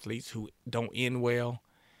great athletes who don't end well,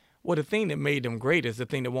 well, the thing that made them great is the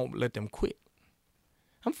thing that won't let them quit.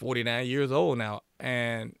 I'm 49 years old now,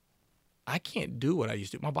 and I can't do what I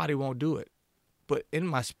used to. My body won't do it. But in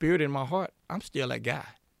my spirit, in my heart, I'm still that guy.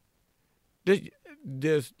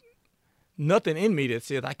 There's nothing in me that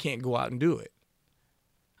says I can't go out and do it.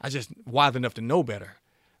 I just wise enough to know better.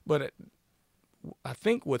 But I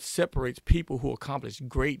think what separates people who accomplish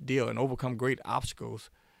great deal and overcome great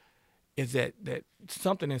obstacles is that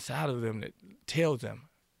something inside of them that tells them,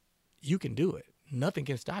 you can do it. Nothing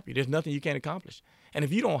can stop you. There's nothing you can't accomplish. And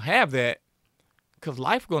if you don't have that, because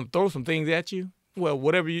life is going to throw some things at you, well,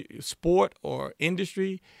 whatever sport or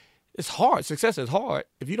industry, it's hard. Success is hard.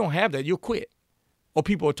 If you don't have that, you'll quit, or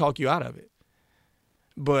people will talk you out of it.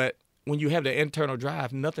 But when you have the internal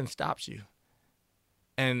drive, nothing stops you.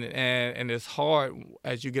 And it's hard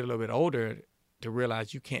as you get a little bit older to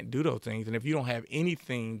realize you can't do those things. And if you don't have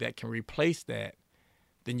anything that can replace that,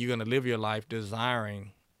 then you're going to live your life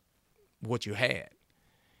desiring what you had.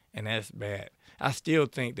 And that's bad. I still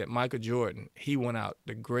think that Michael Jordan, he went out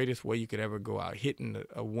the greatest way you could ever go out, hitting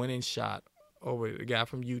a winning shot over the guy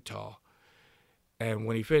from Utah. And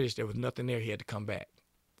when he finished, there was nothing there. He had to come back.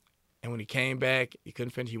 And when he came back, he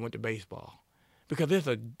couldn't finish. He went to baseball. Because there's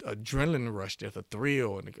an adrenaline rush, there's a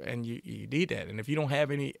thrill, and you need that. And if you don't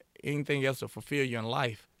have anything else to fulfill you in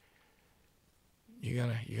life, you're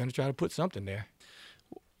gonna try to put something there.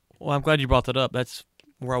 Well, I'm glad you brought that up. That's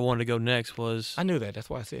where I wanted to go next. I knew that. That's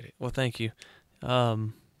why I said it. Well, thank you. How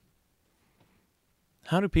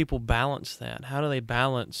do people balance that? How do they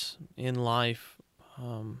balance in life?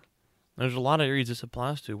 There's a lot of areas this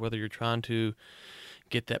applies to, whether you're trying to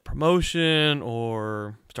get that promotion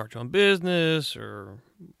or start your own business or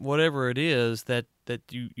whatever it is that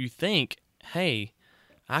you think, hey,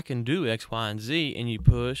 I can do X, Y, and Z, and you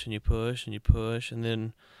push and you push and you push, and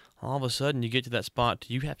then all of a sudden you get to that spot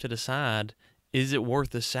you have to decide, is it worth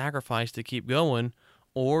the sacrifice to keep going,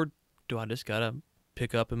 or do I just got to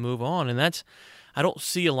pick up and move on? And I don't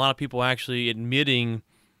see a lot of people actually admitting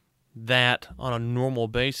that on a normal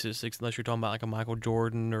basis, unless you're talking about like a Michael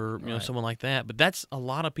Jordan or Right. someone like that. But that's a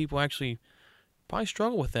lot of people actually probably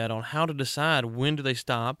struggle with that, on how to decide when do they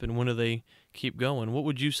stop and when do they keep going. What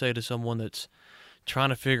would you say to someone that's trying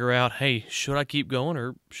to figure out, hey, should I keep going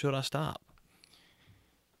or should I stop?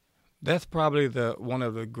 That's probably one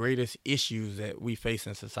of the greatest issues that we face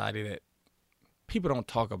in society that people don't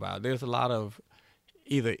talk about. There's a lot of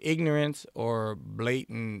either ignorance or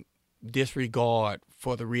blatant disregard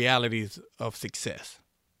for the realities of success.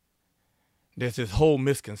 There's this whole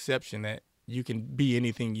misconception that you can be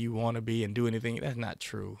anything you want to be and do anything. That's not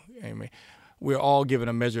true. I mean, we're all given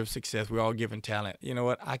a measure of success. We're all given talent. You know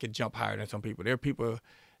what? I could jump higher than some people. There are people,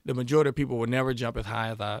 the majority of people will never jump as high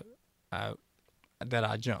as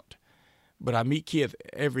I jumped. But I meet kids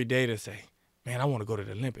every day that say, man, I want to go to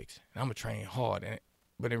the Olympics, and I'm going to train hard.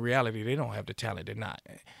 But in reality, they don't have the talent. They're not.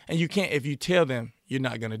 And you can't, if you tell them you're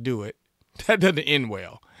not going to do it, that doesn't end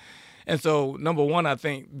well. And so, number one, I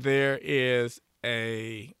think there is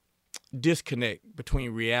a disconnect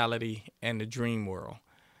between reality and the dream world.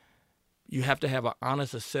 You have to have an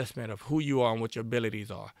honest assessment of who you are and what your abilities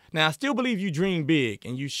are. Now, I still believe you dream big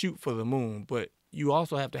and you shoot for the moon, but you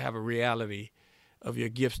also have to have a reality of your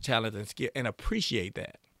gifts, talents, and skill, and appreciate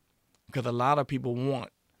that. Because a lot of people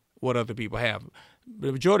want what other people have.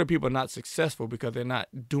 The majority of people are not successful because they're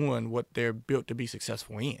not doing what they're built to be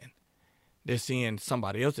successful in. They're seeing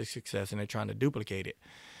somebody else's success and they're trying to duplicate it.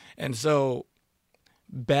 And so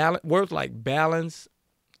words like balance,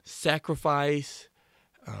 sacrifice,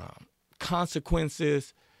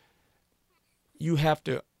 consequences, you have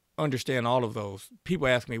to understand all of those. People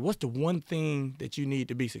ask me, what's the one thing that you need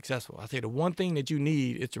to be successful? I say the one thing that you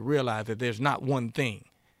need is to realize that there's not one thing.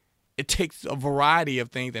 It takes a variety of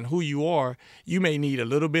things, and who you are, you may need a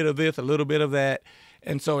little bit of this, a little bit of that.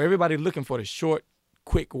 And so everybody's looking for the short,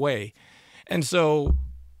 quick way. And so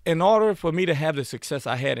in order for me to have the success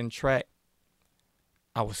I had in track,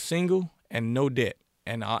 I was single and no debt,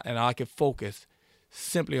 and I could focus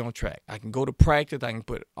simply on track. I can go to practice, I can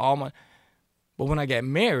put all my, but when I got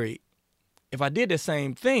married, if I did the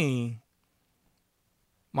same thing,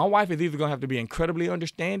 my wife is either going to have to be incredibly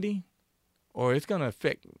understanding or it's going to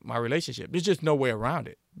affect my relationship. There's just no way around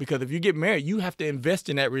it. Because if you get married, you have to invest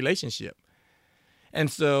in that relationship.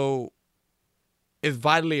 And so it's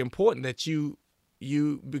vitally important that you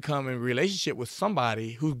become in a relationship with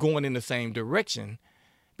somebody who's going in the same direction,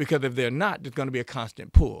 because if they're not, there's going to be a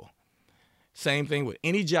constant pull. Same thing with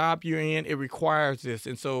any job you're in, it requires this.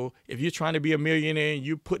 And so if you're trying to be a millionaire and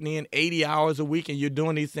you're putting in 80 hours a week and you're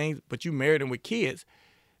doing these things, but you married them with kids,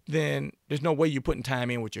 then there's no way you're putting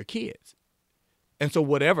time in with your kids. And so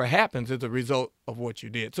whatever happens is a result of what you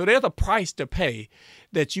did. So there's a price to pay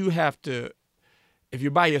that you have to, if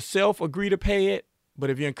you're by yourself, agree to pay it. But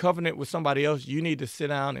if you're in covenant with somebody else, you need to sit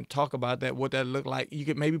down and talk about that, what that look like. You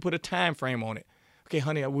could maybe put a time frame on it. Okay,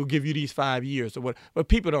 honey, I will give you these 5 years or what. But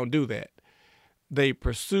people don't do that.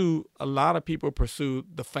 A lot of people pursue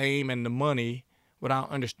the fame and the money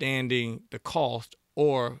without understanding the cost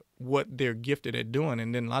or what they're gifted at doing.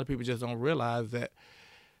 And then a lot of people just don't realize that,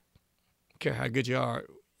 care how good you are,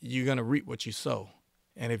 you're going to reap what you sow.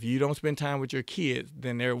 And if you don't spend time with your kids,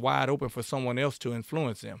 then they're wide open for someone else to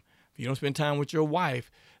influence them. If you don't spend time with your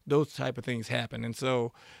wife, those type of things happen. And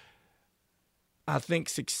so I think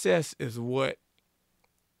success is what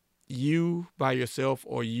you by yourself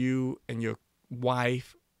or you and your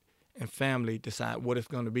wife and family decide what it's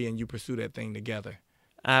going to be, and you pursue that thing together.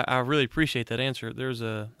 I really appreciate that answer. There's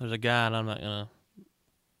a guy, and I'm not going to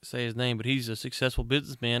say his name, but he's a successful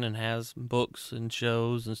businessman and has books and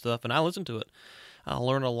shows and stuff, and I listen to it. I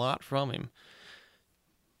learn a lot from him.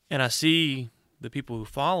 And I see the people who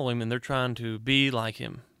follow him, and they're trying to be like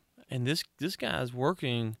him. And this guy's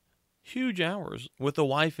working huge hours with a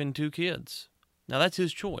wife and 2 kids. Now, that's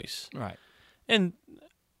his choice. Right. And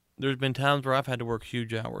there's been times where I've had to work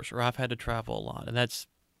huge hours or I've had to travel a lot, and it's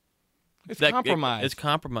compromise. It's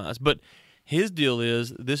compromise. But his deal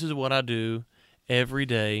is, this is what I do every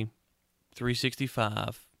day,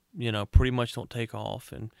 365, pretty much don't take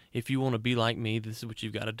off. And if you want to be like me, this is what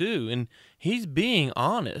you've got to do. And he's being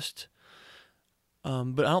honest.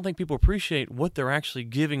 But I don't think people appreciate what they're actually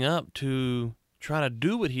giving up to try to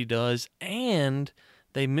do what he does, and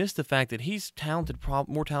they miss the fact that he's talented,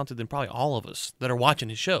 more talented than probably all of us that are watching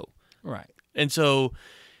his show. Right. And so,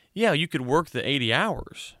 yeah, you could work the 80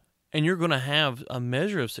 hours, and you're going to have a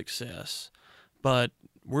measure of success, but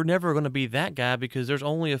we're never going to be that guy because there's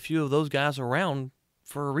only a few of those guys around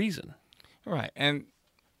for a reason. Right. And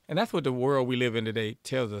that's what the world we live in today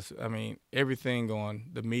tells us. I mean, everything on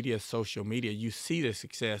the media, social media, you see the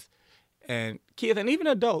success. And kids and even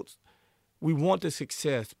adults, we want the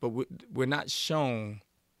success, but we're not shown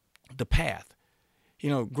the path.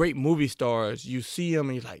 Great movie stars, you see them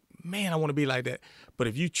and you're like, man, I want to be like that. But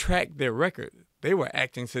if you track their record, they were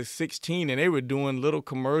acting since 16 and they were doing little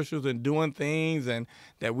commercials and doing things and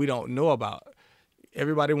that we don't know about.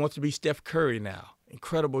 Everybody wants to be Steph Curry now,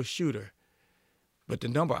 incredible shooter. But the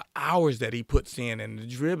number of hours that he puts in and the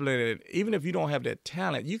dribbling, and even if you don't have that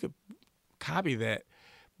talent, you could copy that,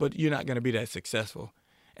 but you're not going to be that successful.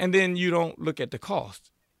 And then you don't look at the cost.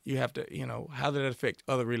 You have to, how does that affect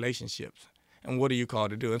other relationships? And what are you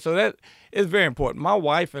called to do? And so that is very important. My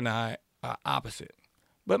wife and I are opposite.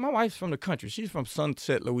 But my wife's from the country. She's from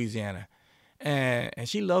Sunset, Louisiana. And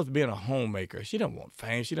she loves being a homemaker. She doesn't want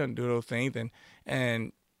fame. She doesn't do those things.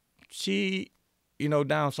 And she,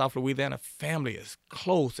 down South Louisiana, family is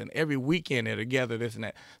close. And every weekend they're together, this and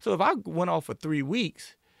that. So if I went off for 3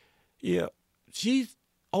 weeks, she's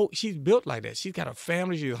built like that. She's got a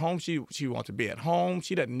family. She's home. She wants to be at home.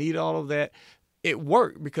 She doesn't need all of that. It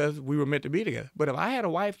worked because we were meant to be together. But if I had a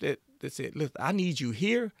wife that said, listen, I need you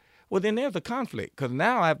here, well, then there's a conflict. Because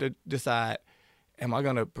now I have to decide, am I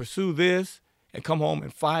going to pursue this and come home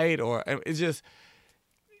and fight? Or it's just,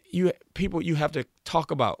 you have to talk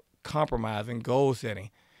about compromise and goal setting.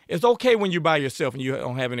 It's okay when you're by yourself and you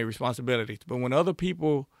don't have any responsibilities. But when other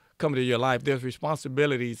people come into your life, there's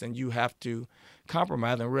responsibilities, and you have to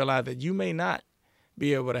compromise and realize that you may not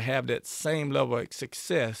be able to have that same level of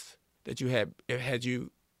success that you had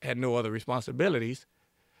you had no other responsibilities,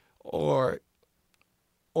 or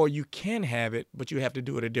you can have it, but you have to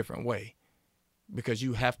do it a different way because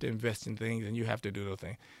you have to invest in things and you have to do those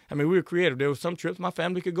things. I mean, we were creative. There were some trips my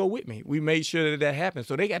family could go with me. We made sure that happened.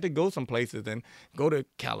 So they got to go some places and go to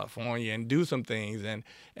California and do some things, and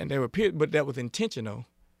they were, but that was intentional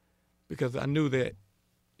because I knew that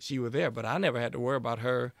she was there, but I never had to worry about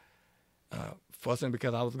her fussing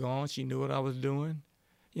because I was gone. She knew what I was doing.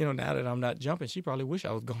 Now that I'm not jumping, she probably wish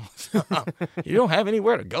I was gone. So, you don't have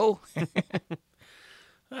anywhere to go.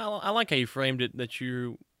 Well, I like how you framed it, that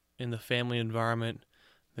you're in the family environment,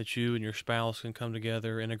 that you and your spouse can come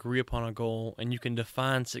together and agree upon a goal, and you can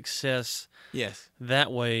define success Yes.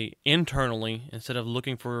 that way internally instead of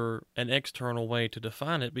looking for an external way to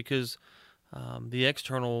define it, because the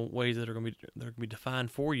external ways that are going to be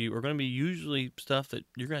defined for you are going to be usually stuff that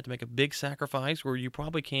you're going to have to make a big sacrifice where you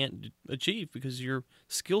probably can't achieve because your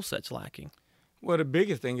skill set's lacking. Well, the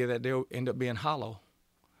biggest thing is that they'll end up being hollow.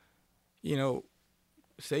 You know,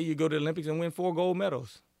 say you go to the Olympics and win 4 gold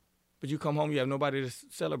medals, but you come home, you have nobody to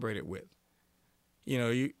celebrate it with. You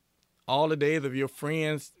know, all the days of your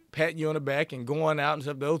friends patting you on the back and going out and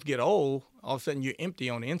stuff, those get old, all of a sudden you're empty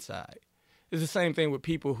on the inside. It's the same thing with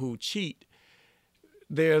people who cheat.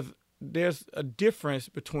 There's a difference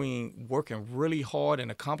between working really hard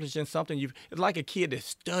and accomplishing something. It's like a kid that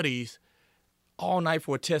studies all night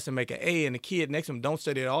for a test and make an A, and the kid next to him don't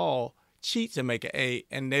study at all, cheats and make an A,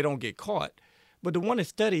 and they don't get caught. But the one that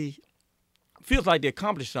studied feels like they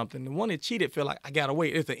accomplished something. The one that cheated feel like, I got to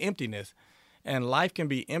wait. It's an emptiness. And life can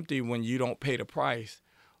be empty when you don't pay the price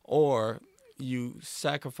or you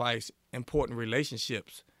sacrifice important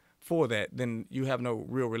relationships for that. Then you have no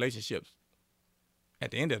real relationships at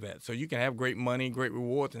the end of that. So you can have great money, great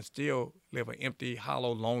rewards, and still live an empty,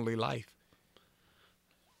 hollow, lonely life.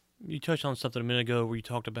 You touched on something a minute ago where you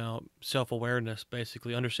talked about self-awareness,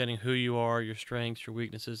 basically understanding who you are, your strengths, your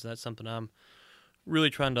weaknesses. That's something I'm really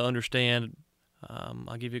trying to understand.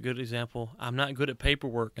 I'll give you a good example. I'm not good at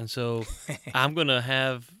paperwork, and so I'm going to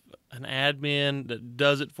have an admin that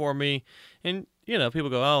does it for me. And, you know, people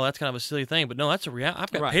go, oh, that's kind of a silly thing. But no, that's a reality.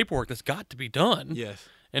 I've got paperwork that's got to be done. Yes.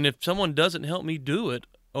 And if someone doesn't help me do it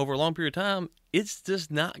over a long period of time, it's just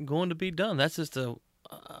not going to be done. That's just a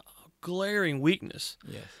glaring weakness.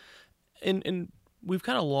 Yes. And we've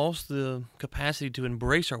kind of lost the capacity to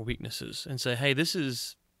embrace our weaknesses and say, hey, this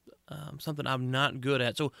is something I'm not good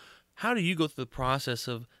at. So how do you go through the process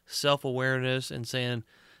of self-awareness and saying,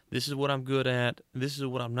 this is what I'm good at, this is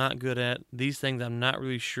what I'm not good at, these things I'm not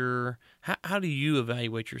really sure? How do you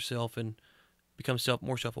evaluate yourself and become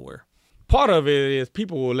more self-aware? Part of it is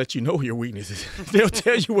people will let you know your weaknesses. They'll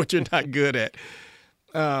tell you what you're not good at.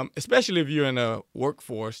 Especially if you're in a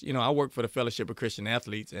workforce. You know, I work for the Fellowship of Christian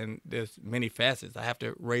Athletes, and there's many facets. I have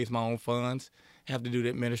to raise my own funds, have to do the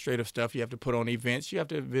administrative stuff. You have to put on events. You have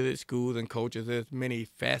to visit schools and coaches. There's many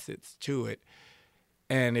facets to it.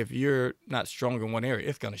 And if you're not strong in one area,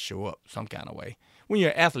 it's going to show up some kind of way. When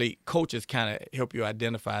you're an athlete, coaches kind of help you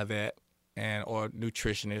identify that, or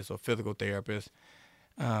nutritionists or physical therapists.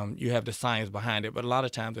 You have the science behind it. But a lot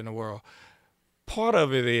of times in the world, part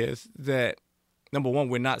of it is that, number one,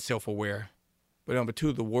 we're not self-aware. But number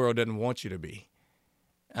two, the world doesn't want you to be.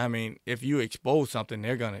 I mean, if you expose something,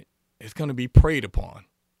 it's gonna be preyed upon.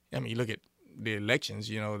 I mean, you look at the elections.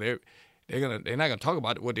 You know, they're not gonna talk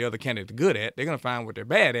about what the other candidate's good at. They're gonna find what they're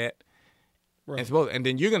bad at, right. and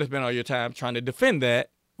then you're gonna spend all your time trying to defend that.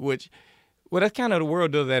 That's kind of the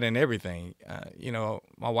world does that in everything. You know,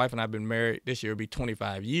 my wife and I have been married this year. It'll be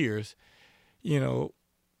 25 years. You know,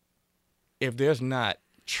 if there's not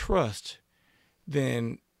trust,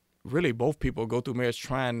 then really both people go through marriage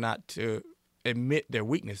trying not to admit their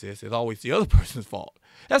weaknesses. It's always the other person's fault.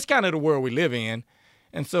 That's kind of the world we live in.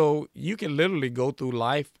 And so you can literally go through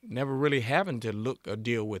life never really having to look or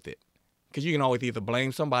deal with it, because you can always either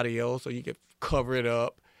blame somebody else or you can cover it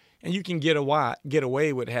up, and you can get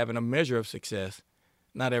away with having a measure of success,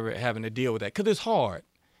 not ever having to deal with that, because it's hard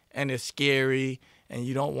and it's scary and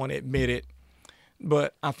you don't want to admit it.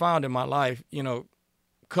 But I found in my life, you know,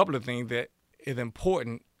 a couple of things that is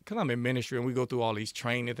important, because I'm in ministry and we go through all these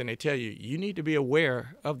trainings, and they tell you need to be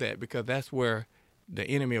aware of that, because that's where the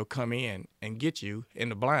enemy will come in and get you in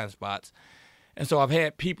the blind spots. And so I've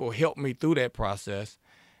had people help me through that process.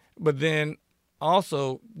 But then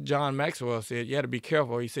also John Maxwell said you had to be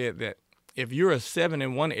careful. He said that if you're a 7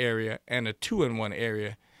 in one area and a 2 in one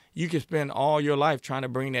area, you can spend all your life trying to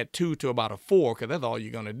bring that 2 to about a 4, because that's all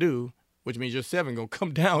you're going to do, which means your 7 going to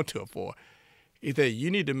come down to a 4. He said you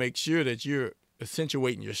need to make sure that you're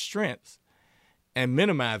accentuating your strengths and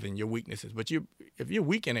minimizing your weaknesses. But if you're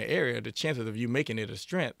weak in an area, the chances of you making it a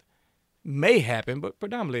strength may happen, but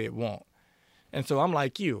predominantly it won't. And so I'm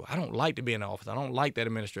like you. I don't like to be in the office. I don't like that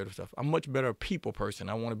administrative stuff. I'm much better a people person.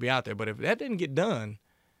 I want to be out there. But if that didn't get done,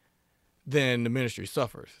 then the ministry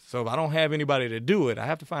suffers. So if I don't have anybody to do it, I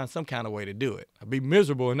have to find some kind of way to do it. I'll be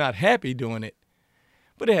miserable and not happy doing it,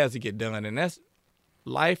 but it has to get done. And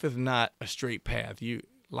life is not a straight path.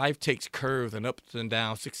 Life takes curves and ups and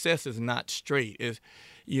downs. Success is not straight.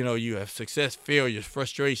 You have success, failures,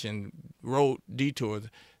 frustration, road detours.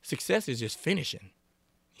 Success is just finishing.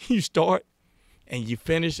 You start and you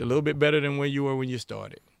finish a little bit better than where you were when you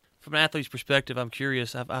started. from an athlete's perspective, I'm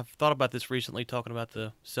curious. I've thought about this recently, talking about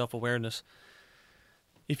the self-awareness.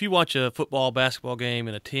 If you watch a football, basketball game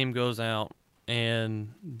and a team goes out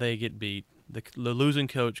and they get beat, the losing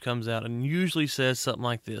coach comes out and usually says something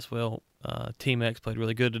like this: "Well, Team X played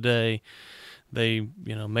really good today. They,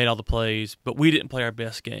 made all the plays, but we didn't play our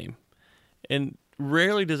best game." And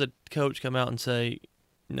rarely does a coach come out and say,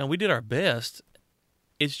 "No, we did our best.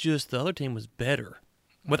 It's just the other team was better,"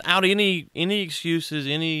 without any excuses,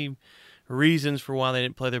 any reasons for why they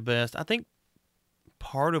didn't play their best. I think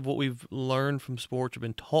part of what we've learned from sports, or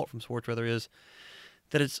been taught from sports rather, is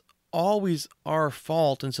that it's always our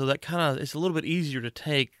fault, and so that it's a little bit easier to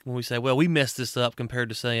take when we say, "Well, we messed this up," compared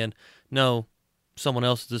to saying, "No, someone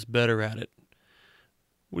else is just better at it."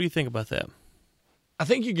 What do you think about that? I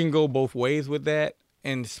think you can go both ways with that.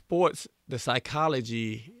 In sports, the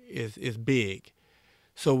psychology is big.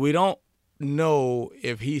 So we don't know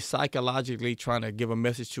if he's psychologically trying to give a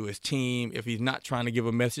message to his team, if he's not trying to give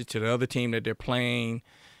a message to the other team that they're playing.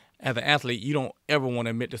 As an athlete, you don't ever want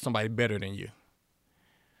to admit to somebody better than you.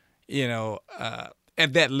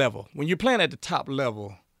 At that level. When you're playing at the top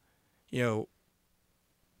level,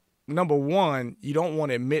 number one, you don't want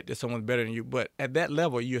to admit that someone's better than you. But at that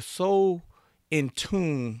level, you're so in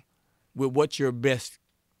tune with what your best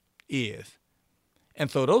is. And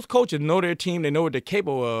so those coaches know their team, they know what they're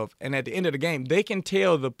capable of, and at the end of the game, they can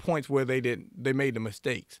tell the points where they made the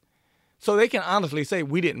mistakes. So they can honestly say,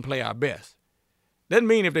 "We didn't play our best." Doesn't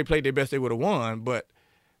mean if they played their best they would have won, but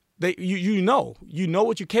you know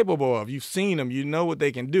what you're capable of. You've seen them, you know what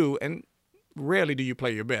they can do, and rarely do you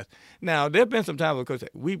play your best. Now, there have been some times where coach said,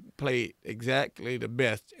 "We played exactly the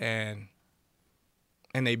best and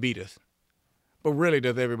they beat us." But rarely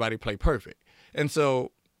does everybody play perfect. And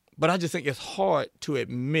so, but I just think it's hard to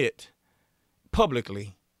admit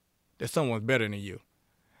publicly that someone's better than you.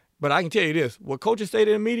 But I can tell you this, what coaches say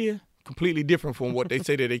to the media, completely different from what they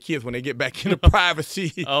say to their kids when they get back into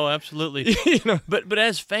privacy. Oh, absolutely. But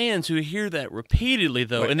as fans who hear that repeatedly,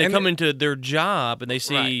 though, and they come into their job and they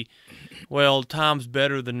see, right, "Well, Tom's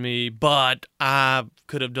better than me, but I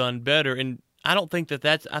could have done better." And I don't think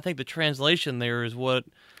I think the translation there is what.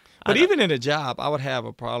 But even in a job, I would have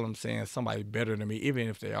a problem saying somebody's better than me, even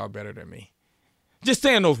if they are better than me. Just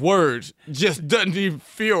saying those words just doesn't even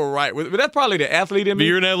feel right. But that's probably the athlete in me. But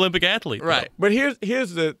you're an Olympic athlete. Right. Though. But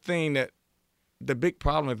here's the thing, that the big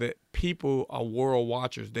problem is that people are world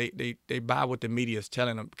watchers. They buy what the media is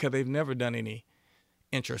telling them because they've never done any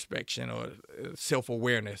introspection or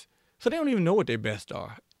self-awareness. So they don't even know what their best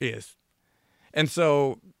is. And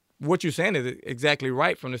so what you're saying is exactly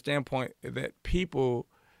right from the standpoint that people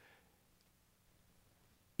 –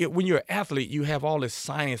 when you're an athlete, you have all this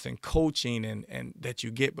science and coaching and that you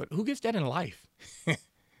get, but who gets that in life?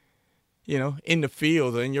 In the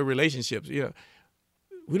field or in your relationships,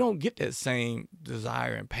 we don't get that same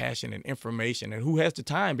desire and passion and information. And who has the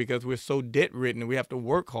time, because we're so debt-ridden and we have to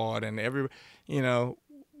work hard, and the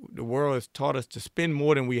world has taught us to spend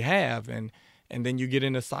more than we have, and then you get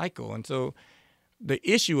in a cycle. And so the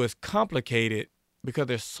issue is complicated because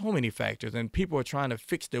there's so many factors, and people are trying to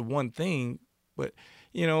fix the one thing, but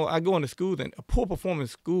I go into schools, and a poor performing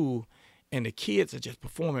school, and the kids are just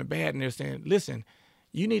performing bad, and they're saying, "Listen,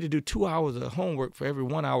 you need to do 2 hours of homework for every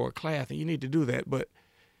 1 hour of class, and you need to do that." But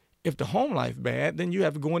if the home life's bad, then you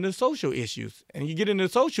have to go into social issues. And you get into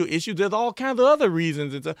social issues, there's all kinds of other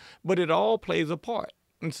reasons. But it all plays a part.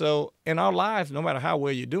 And so in our lives, no matter how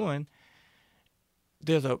well you're doing,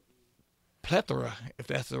 there's a plethora, if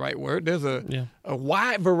that's the right word. There's a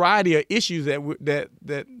wide variety of issues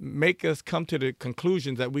that make us come to the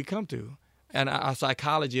conclusions that we come to, and our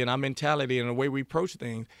psychology and our mentality and the way we approach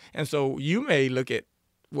things. And so you may look at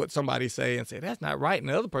what somebody say and say, "That's not right," and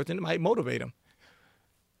the other person, it might motivate them.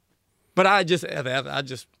 But I just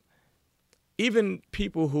even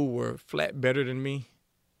people who were flat better than me,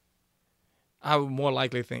 I would more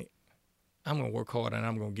likely think, "I'm going to work hard and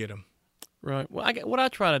I'm going to get them." Right. Well, what I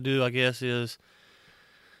try to do, I guess, is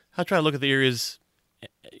I try to look at the areas,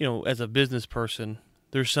 as a business person,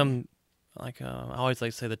 there's some, I always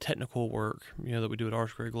like to say, the technical work, that we do at R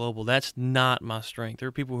Squared Global. That's not my strength. There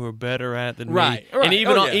are people who are better at it than me. Right. And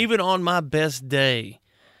even on my best day,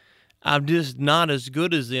 I'm just not as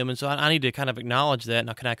good as them. And so I need to kind of acknowledge that.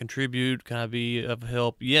 Now, can I contribute? Can I be of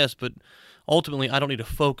help? Yes, but ultimately, I don't need to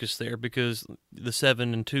focus there, because the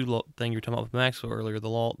 7 and 2 thing you're talking about with Maxwell earlier, the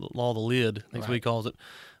law of the lid, I think what he calls it.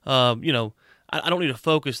 I don't need to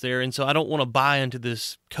focus there, and so I don't want to buy into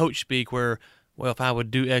this coach speak where, well, if I would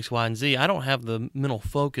do X, Y, and Z, I don't have the mental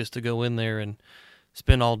focus to go in there and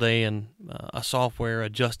spend all day in a software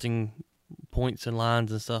adjusting points and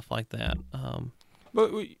lines and stuff like that.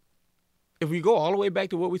 But if we go all the way back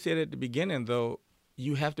to what we said at the beginning, though,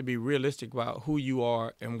 you have to be realistic about who you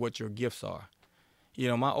are and what your gifts are. You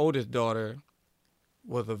know, my oldest daughter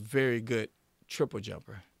was a very good triple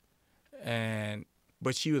jumper,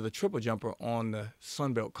 but she was a triple jumper on the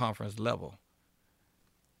Sun Belt Conference level.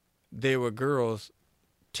 There were girls,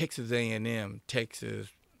 Texas A&M, Texas,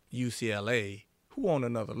 UCLA, who on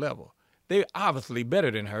another level. They're obviously better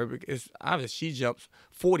than her because obviously she jumps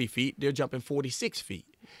 40 feet. They're jumping 46 feet.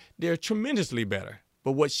 They're tremendously better.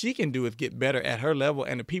 But what she can do is get better at her level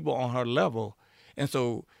and the people on her level. And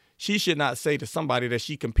so she should not say to somebody that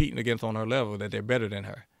she's competing against on her level that they're better than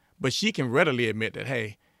her. But she can readily admit that,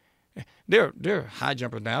 hey, there are high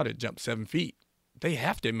jumpers now that jump 7 feet. They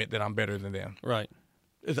have to admit that I'm better than them. Right.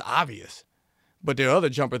 It's obvious. But there are other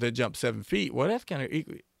jumpers that jump 7 feet. Well, that's kind of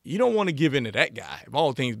equal. You don't want to give in to that guy, if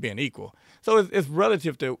all things being equal. So it's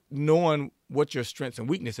relative to knowing what your strengths and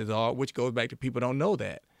weaknesses are, which goes back to people don't know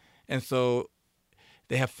that. And so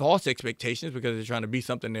they have false expectations because they're trying to be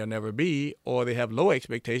something they'll never be, or they have low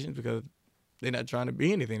expectations because they're not trying to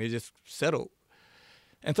be anything. They just settle.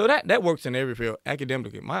 And so that works in every field.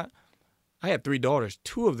 Academically, I had 3 daughters.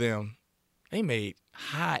 2 of them, they made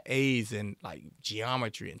high A's in like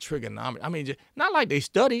geometry and trigonometry. I mean, just, not like they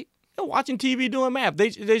studied. They're watching TV doing math. They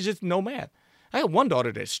just know math. I had one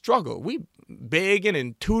daughter that struggled. We begging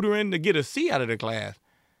and tutoring to get a C out of the class.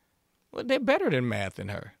 Well, they're better than math than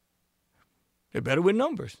her. They're better with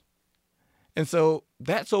numbers. And so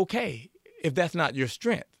that's okay if that's not your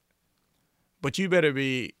strength. But you better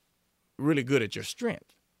be really good at your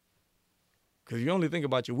strength. Because if you only think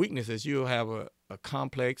about your weaknesses, you'll have a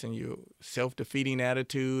complex and your self-defeating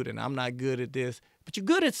attitude, and I'm not good at this. But you're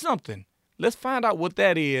good at something. Let's find out what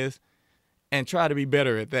that is and try to be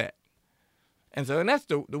better at that. And that's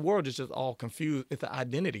the world is just all confused. It's an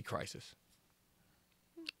identity crisis.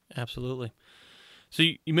 Absolutely. So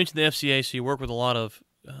you mentioned the FCA, so you work with a lot of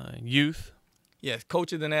youth. Yes,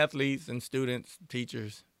 coaches and athletes and students,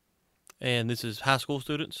 teachers. And this is high school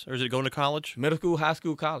students, or is it going to college? Middle school, high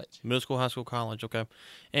school, college. Middle school, high school, college, okay.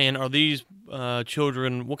 And are these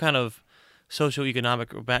children, what kind of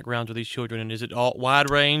socioeconomic backgrounds are these children in? Is it all wide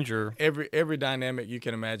range or? Every dynamic you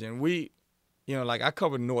can imagine. We, like I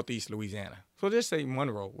covered Northeast Louisiana. So just say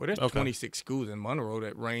Monroe. Well, there's 26 schools in Monroe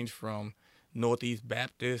that range from Northeast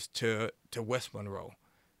Baptist to West Monroe.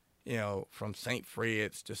 From St.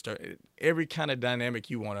 Fred's to every kind of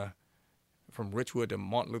dynamic you want to, from Richwood to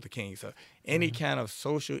Martin Luther King. So any kind of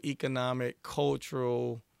social, economic,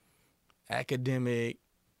 cultural, academic,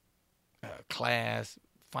 class,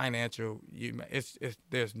 financial,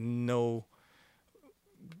 there's no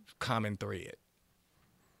common thread.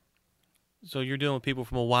 So you're dealing with people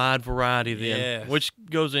from a wide variety then, yes. Which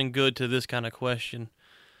goes in good to this kind of question.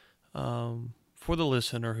 For the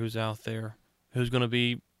listener who's out there, who's going to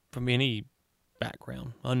be from any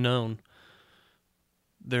background, unknown,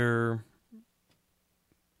 they've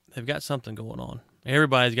got something going on.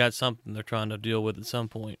 Everybody's got something they're trying to deal with at some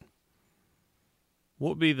point. What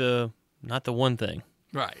would be not the one thing?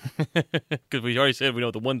 Right. Because we already said we know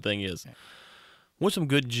what the one thing is. What's some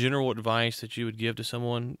good general advice that you would give to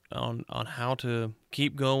someone on how to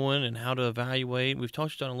keep going and how to evaluate? We've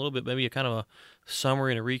touched on a little bit, maybe a kind of a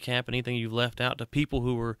summary and a recap, anything you've left out to people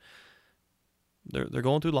who are they're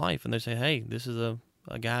going through life and they say, hey, this is a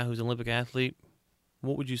guy who's an Olympic athlete.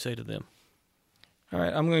 What would you say to them? All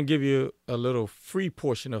right, I'm going to give you a little free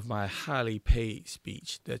portion of my highly paid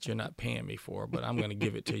speech that you're not paying me for, but I'm going to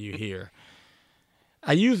give it to you here.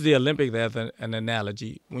 I use the Olympics as an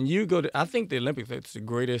analogy. When you go to, I think the Olympics is the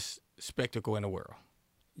greatest spectacle in the world.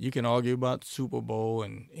 You can argue about Super Bowl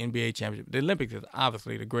and NBA championship. The Olympics is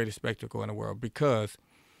obviously the greatest spectacle in the world because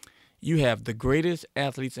you have the greatest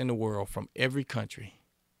athletes in the world from every country,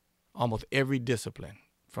 almost every discipline,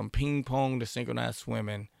 from ping pong to synchronized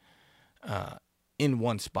swimming, in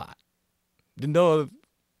one spot. No other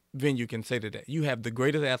venue can say that. You have the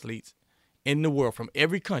greatest athletes in the world from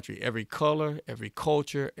every country, every color, every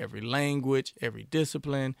culture, every language, every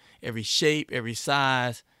discipline, every shape, every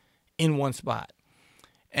size in one spot.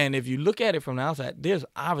 And if you look at it from the outside, there's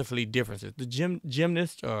obviously differences. The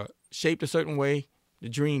gymnasts are shaped a certain way. The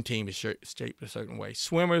dream team is shaped a certain way.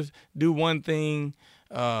 Swimmers do one thing.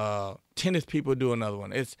 Tennis people do another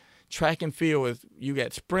one. It's track and field. You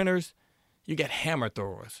got sprinters. You got hammer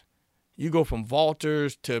throwers. You go from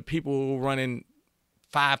vaulters to people running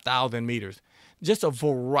 5,000 meters. Just a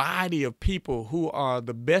variety of people who are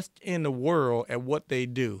the best in the world at what they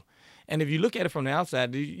do. And if you look at it from the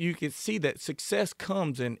outside, you can see that success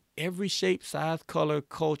comes in every shape, size, color,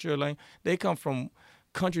 culture, language. They come from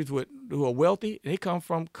countries who are wealthy. They come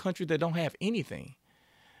from countries that don't have anything.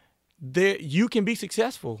 You can be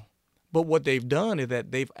successful, But what they've done is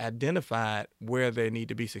that they've identified where they need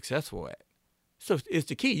to be successful at. So it's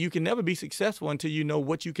the key. You can never be successful until you know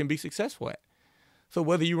what you can be successful at. So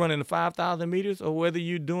whether you're running the 5,000 meters or whether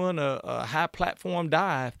you're doing a high platform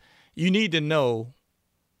dive, you need to know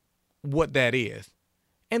what that is.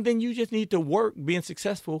 And then you just need to work being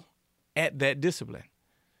successful at that discipline.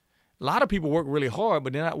 A lot of people work really hard,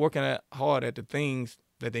 but they're not working hard at the things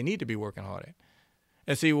that they need to be working hard at.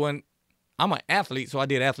 And see, when I'm an athlete, so I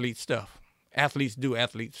did athlete stuff. Athletes do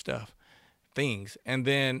athlete stuff, things.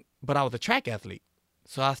 But I was a track athlete.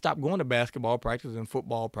 So I stopped going to basketball practice and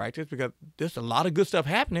football practice because there's a lot of good stuff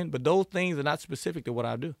happening, but those things are not specific to what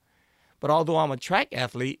I do. But although I'm a track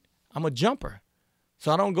athlete, I'm a jumper.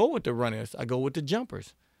 So I don't go with the runners. I go with the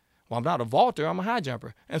jumpers. Well, I'm not a vaulter. I'm a high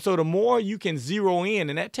jumper. And so the more you can zero in,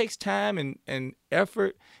 and that takes time and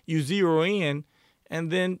effort, you zero in, and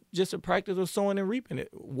then just a practice of sowing and reaping it.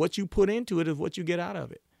 What you put into it is what you get out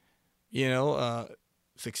of it.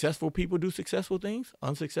 Successful people do successful things.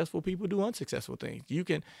 Unsuccessful people do unsuccessful things.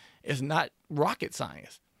 It's not rocket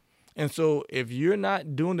science. And so if you're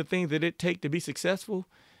not doing the things that it takes to be successful,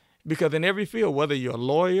 because in every field, whether you're a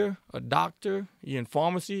lawyer, a doctor, you're in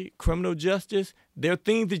pharmacy, criminal justice, there are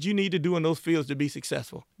things that you need to do in those fields to be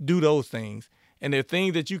successful. Do those things. And there are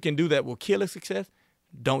things that you can do that will kill a success.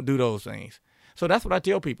 Don't do those things. So that's what I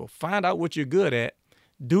tell people. Find out what you're good at.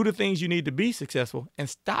 Do the things you need to be successful and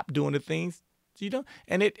stop doing the things you don't.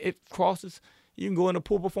 And it crosses. You can go into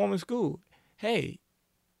poor performance school. Hey,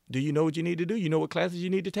 do you know what you need to do? You know what classes you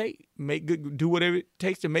need to take? Do whatever it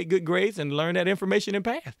takes to make good grades and learn that information and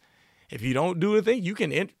pass. If you don't do the thing, you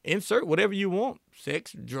can insert whatever you want.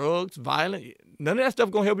 Sex, drugs, violence. None of that stuff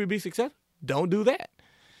going to help you be successful. Don't do that.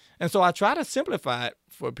 And so I try to simplify it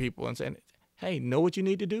for people and say, hey, know what you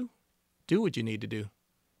need to do. Do what you need to do.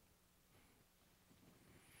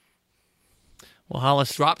 Well,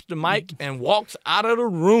 Hollis drops the mic and walks out of the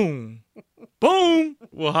room. Boom.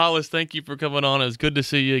 Well, Hollis, thank you for coming on. It was good to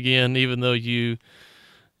see you again, even though you're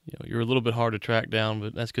a little bit hard to track down,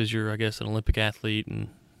 but that's because you're, I guess, an Olympic athlete and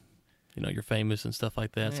you're famous and stuff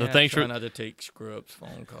like that. Yeah, so thanks for not to take scrubs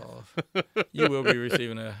phone calls. You will be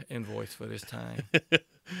receiving an invoice for this time.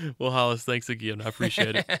 Well, Hollis, thanks again. I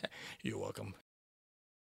appreciate it. You're welcome.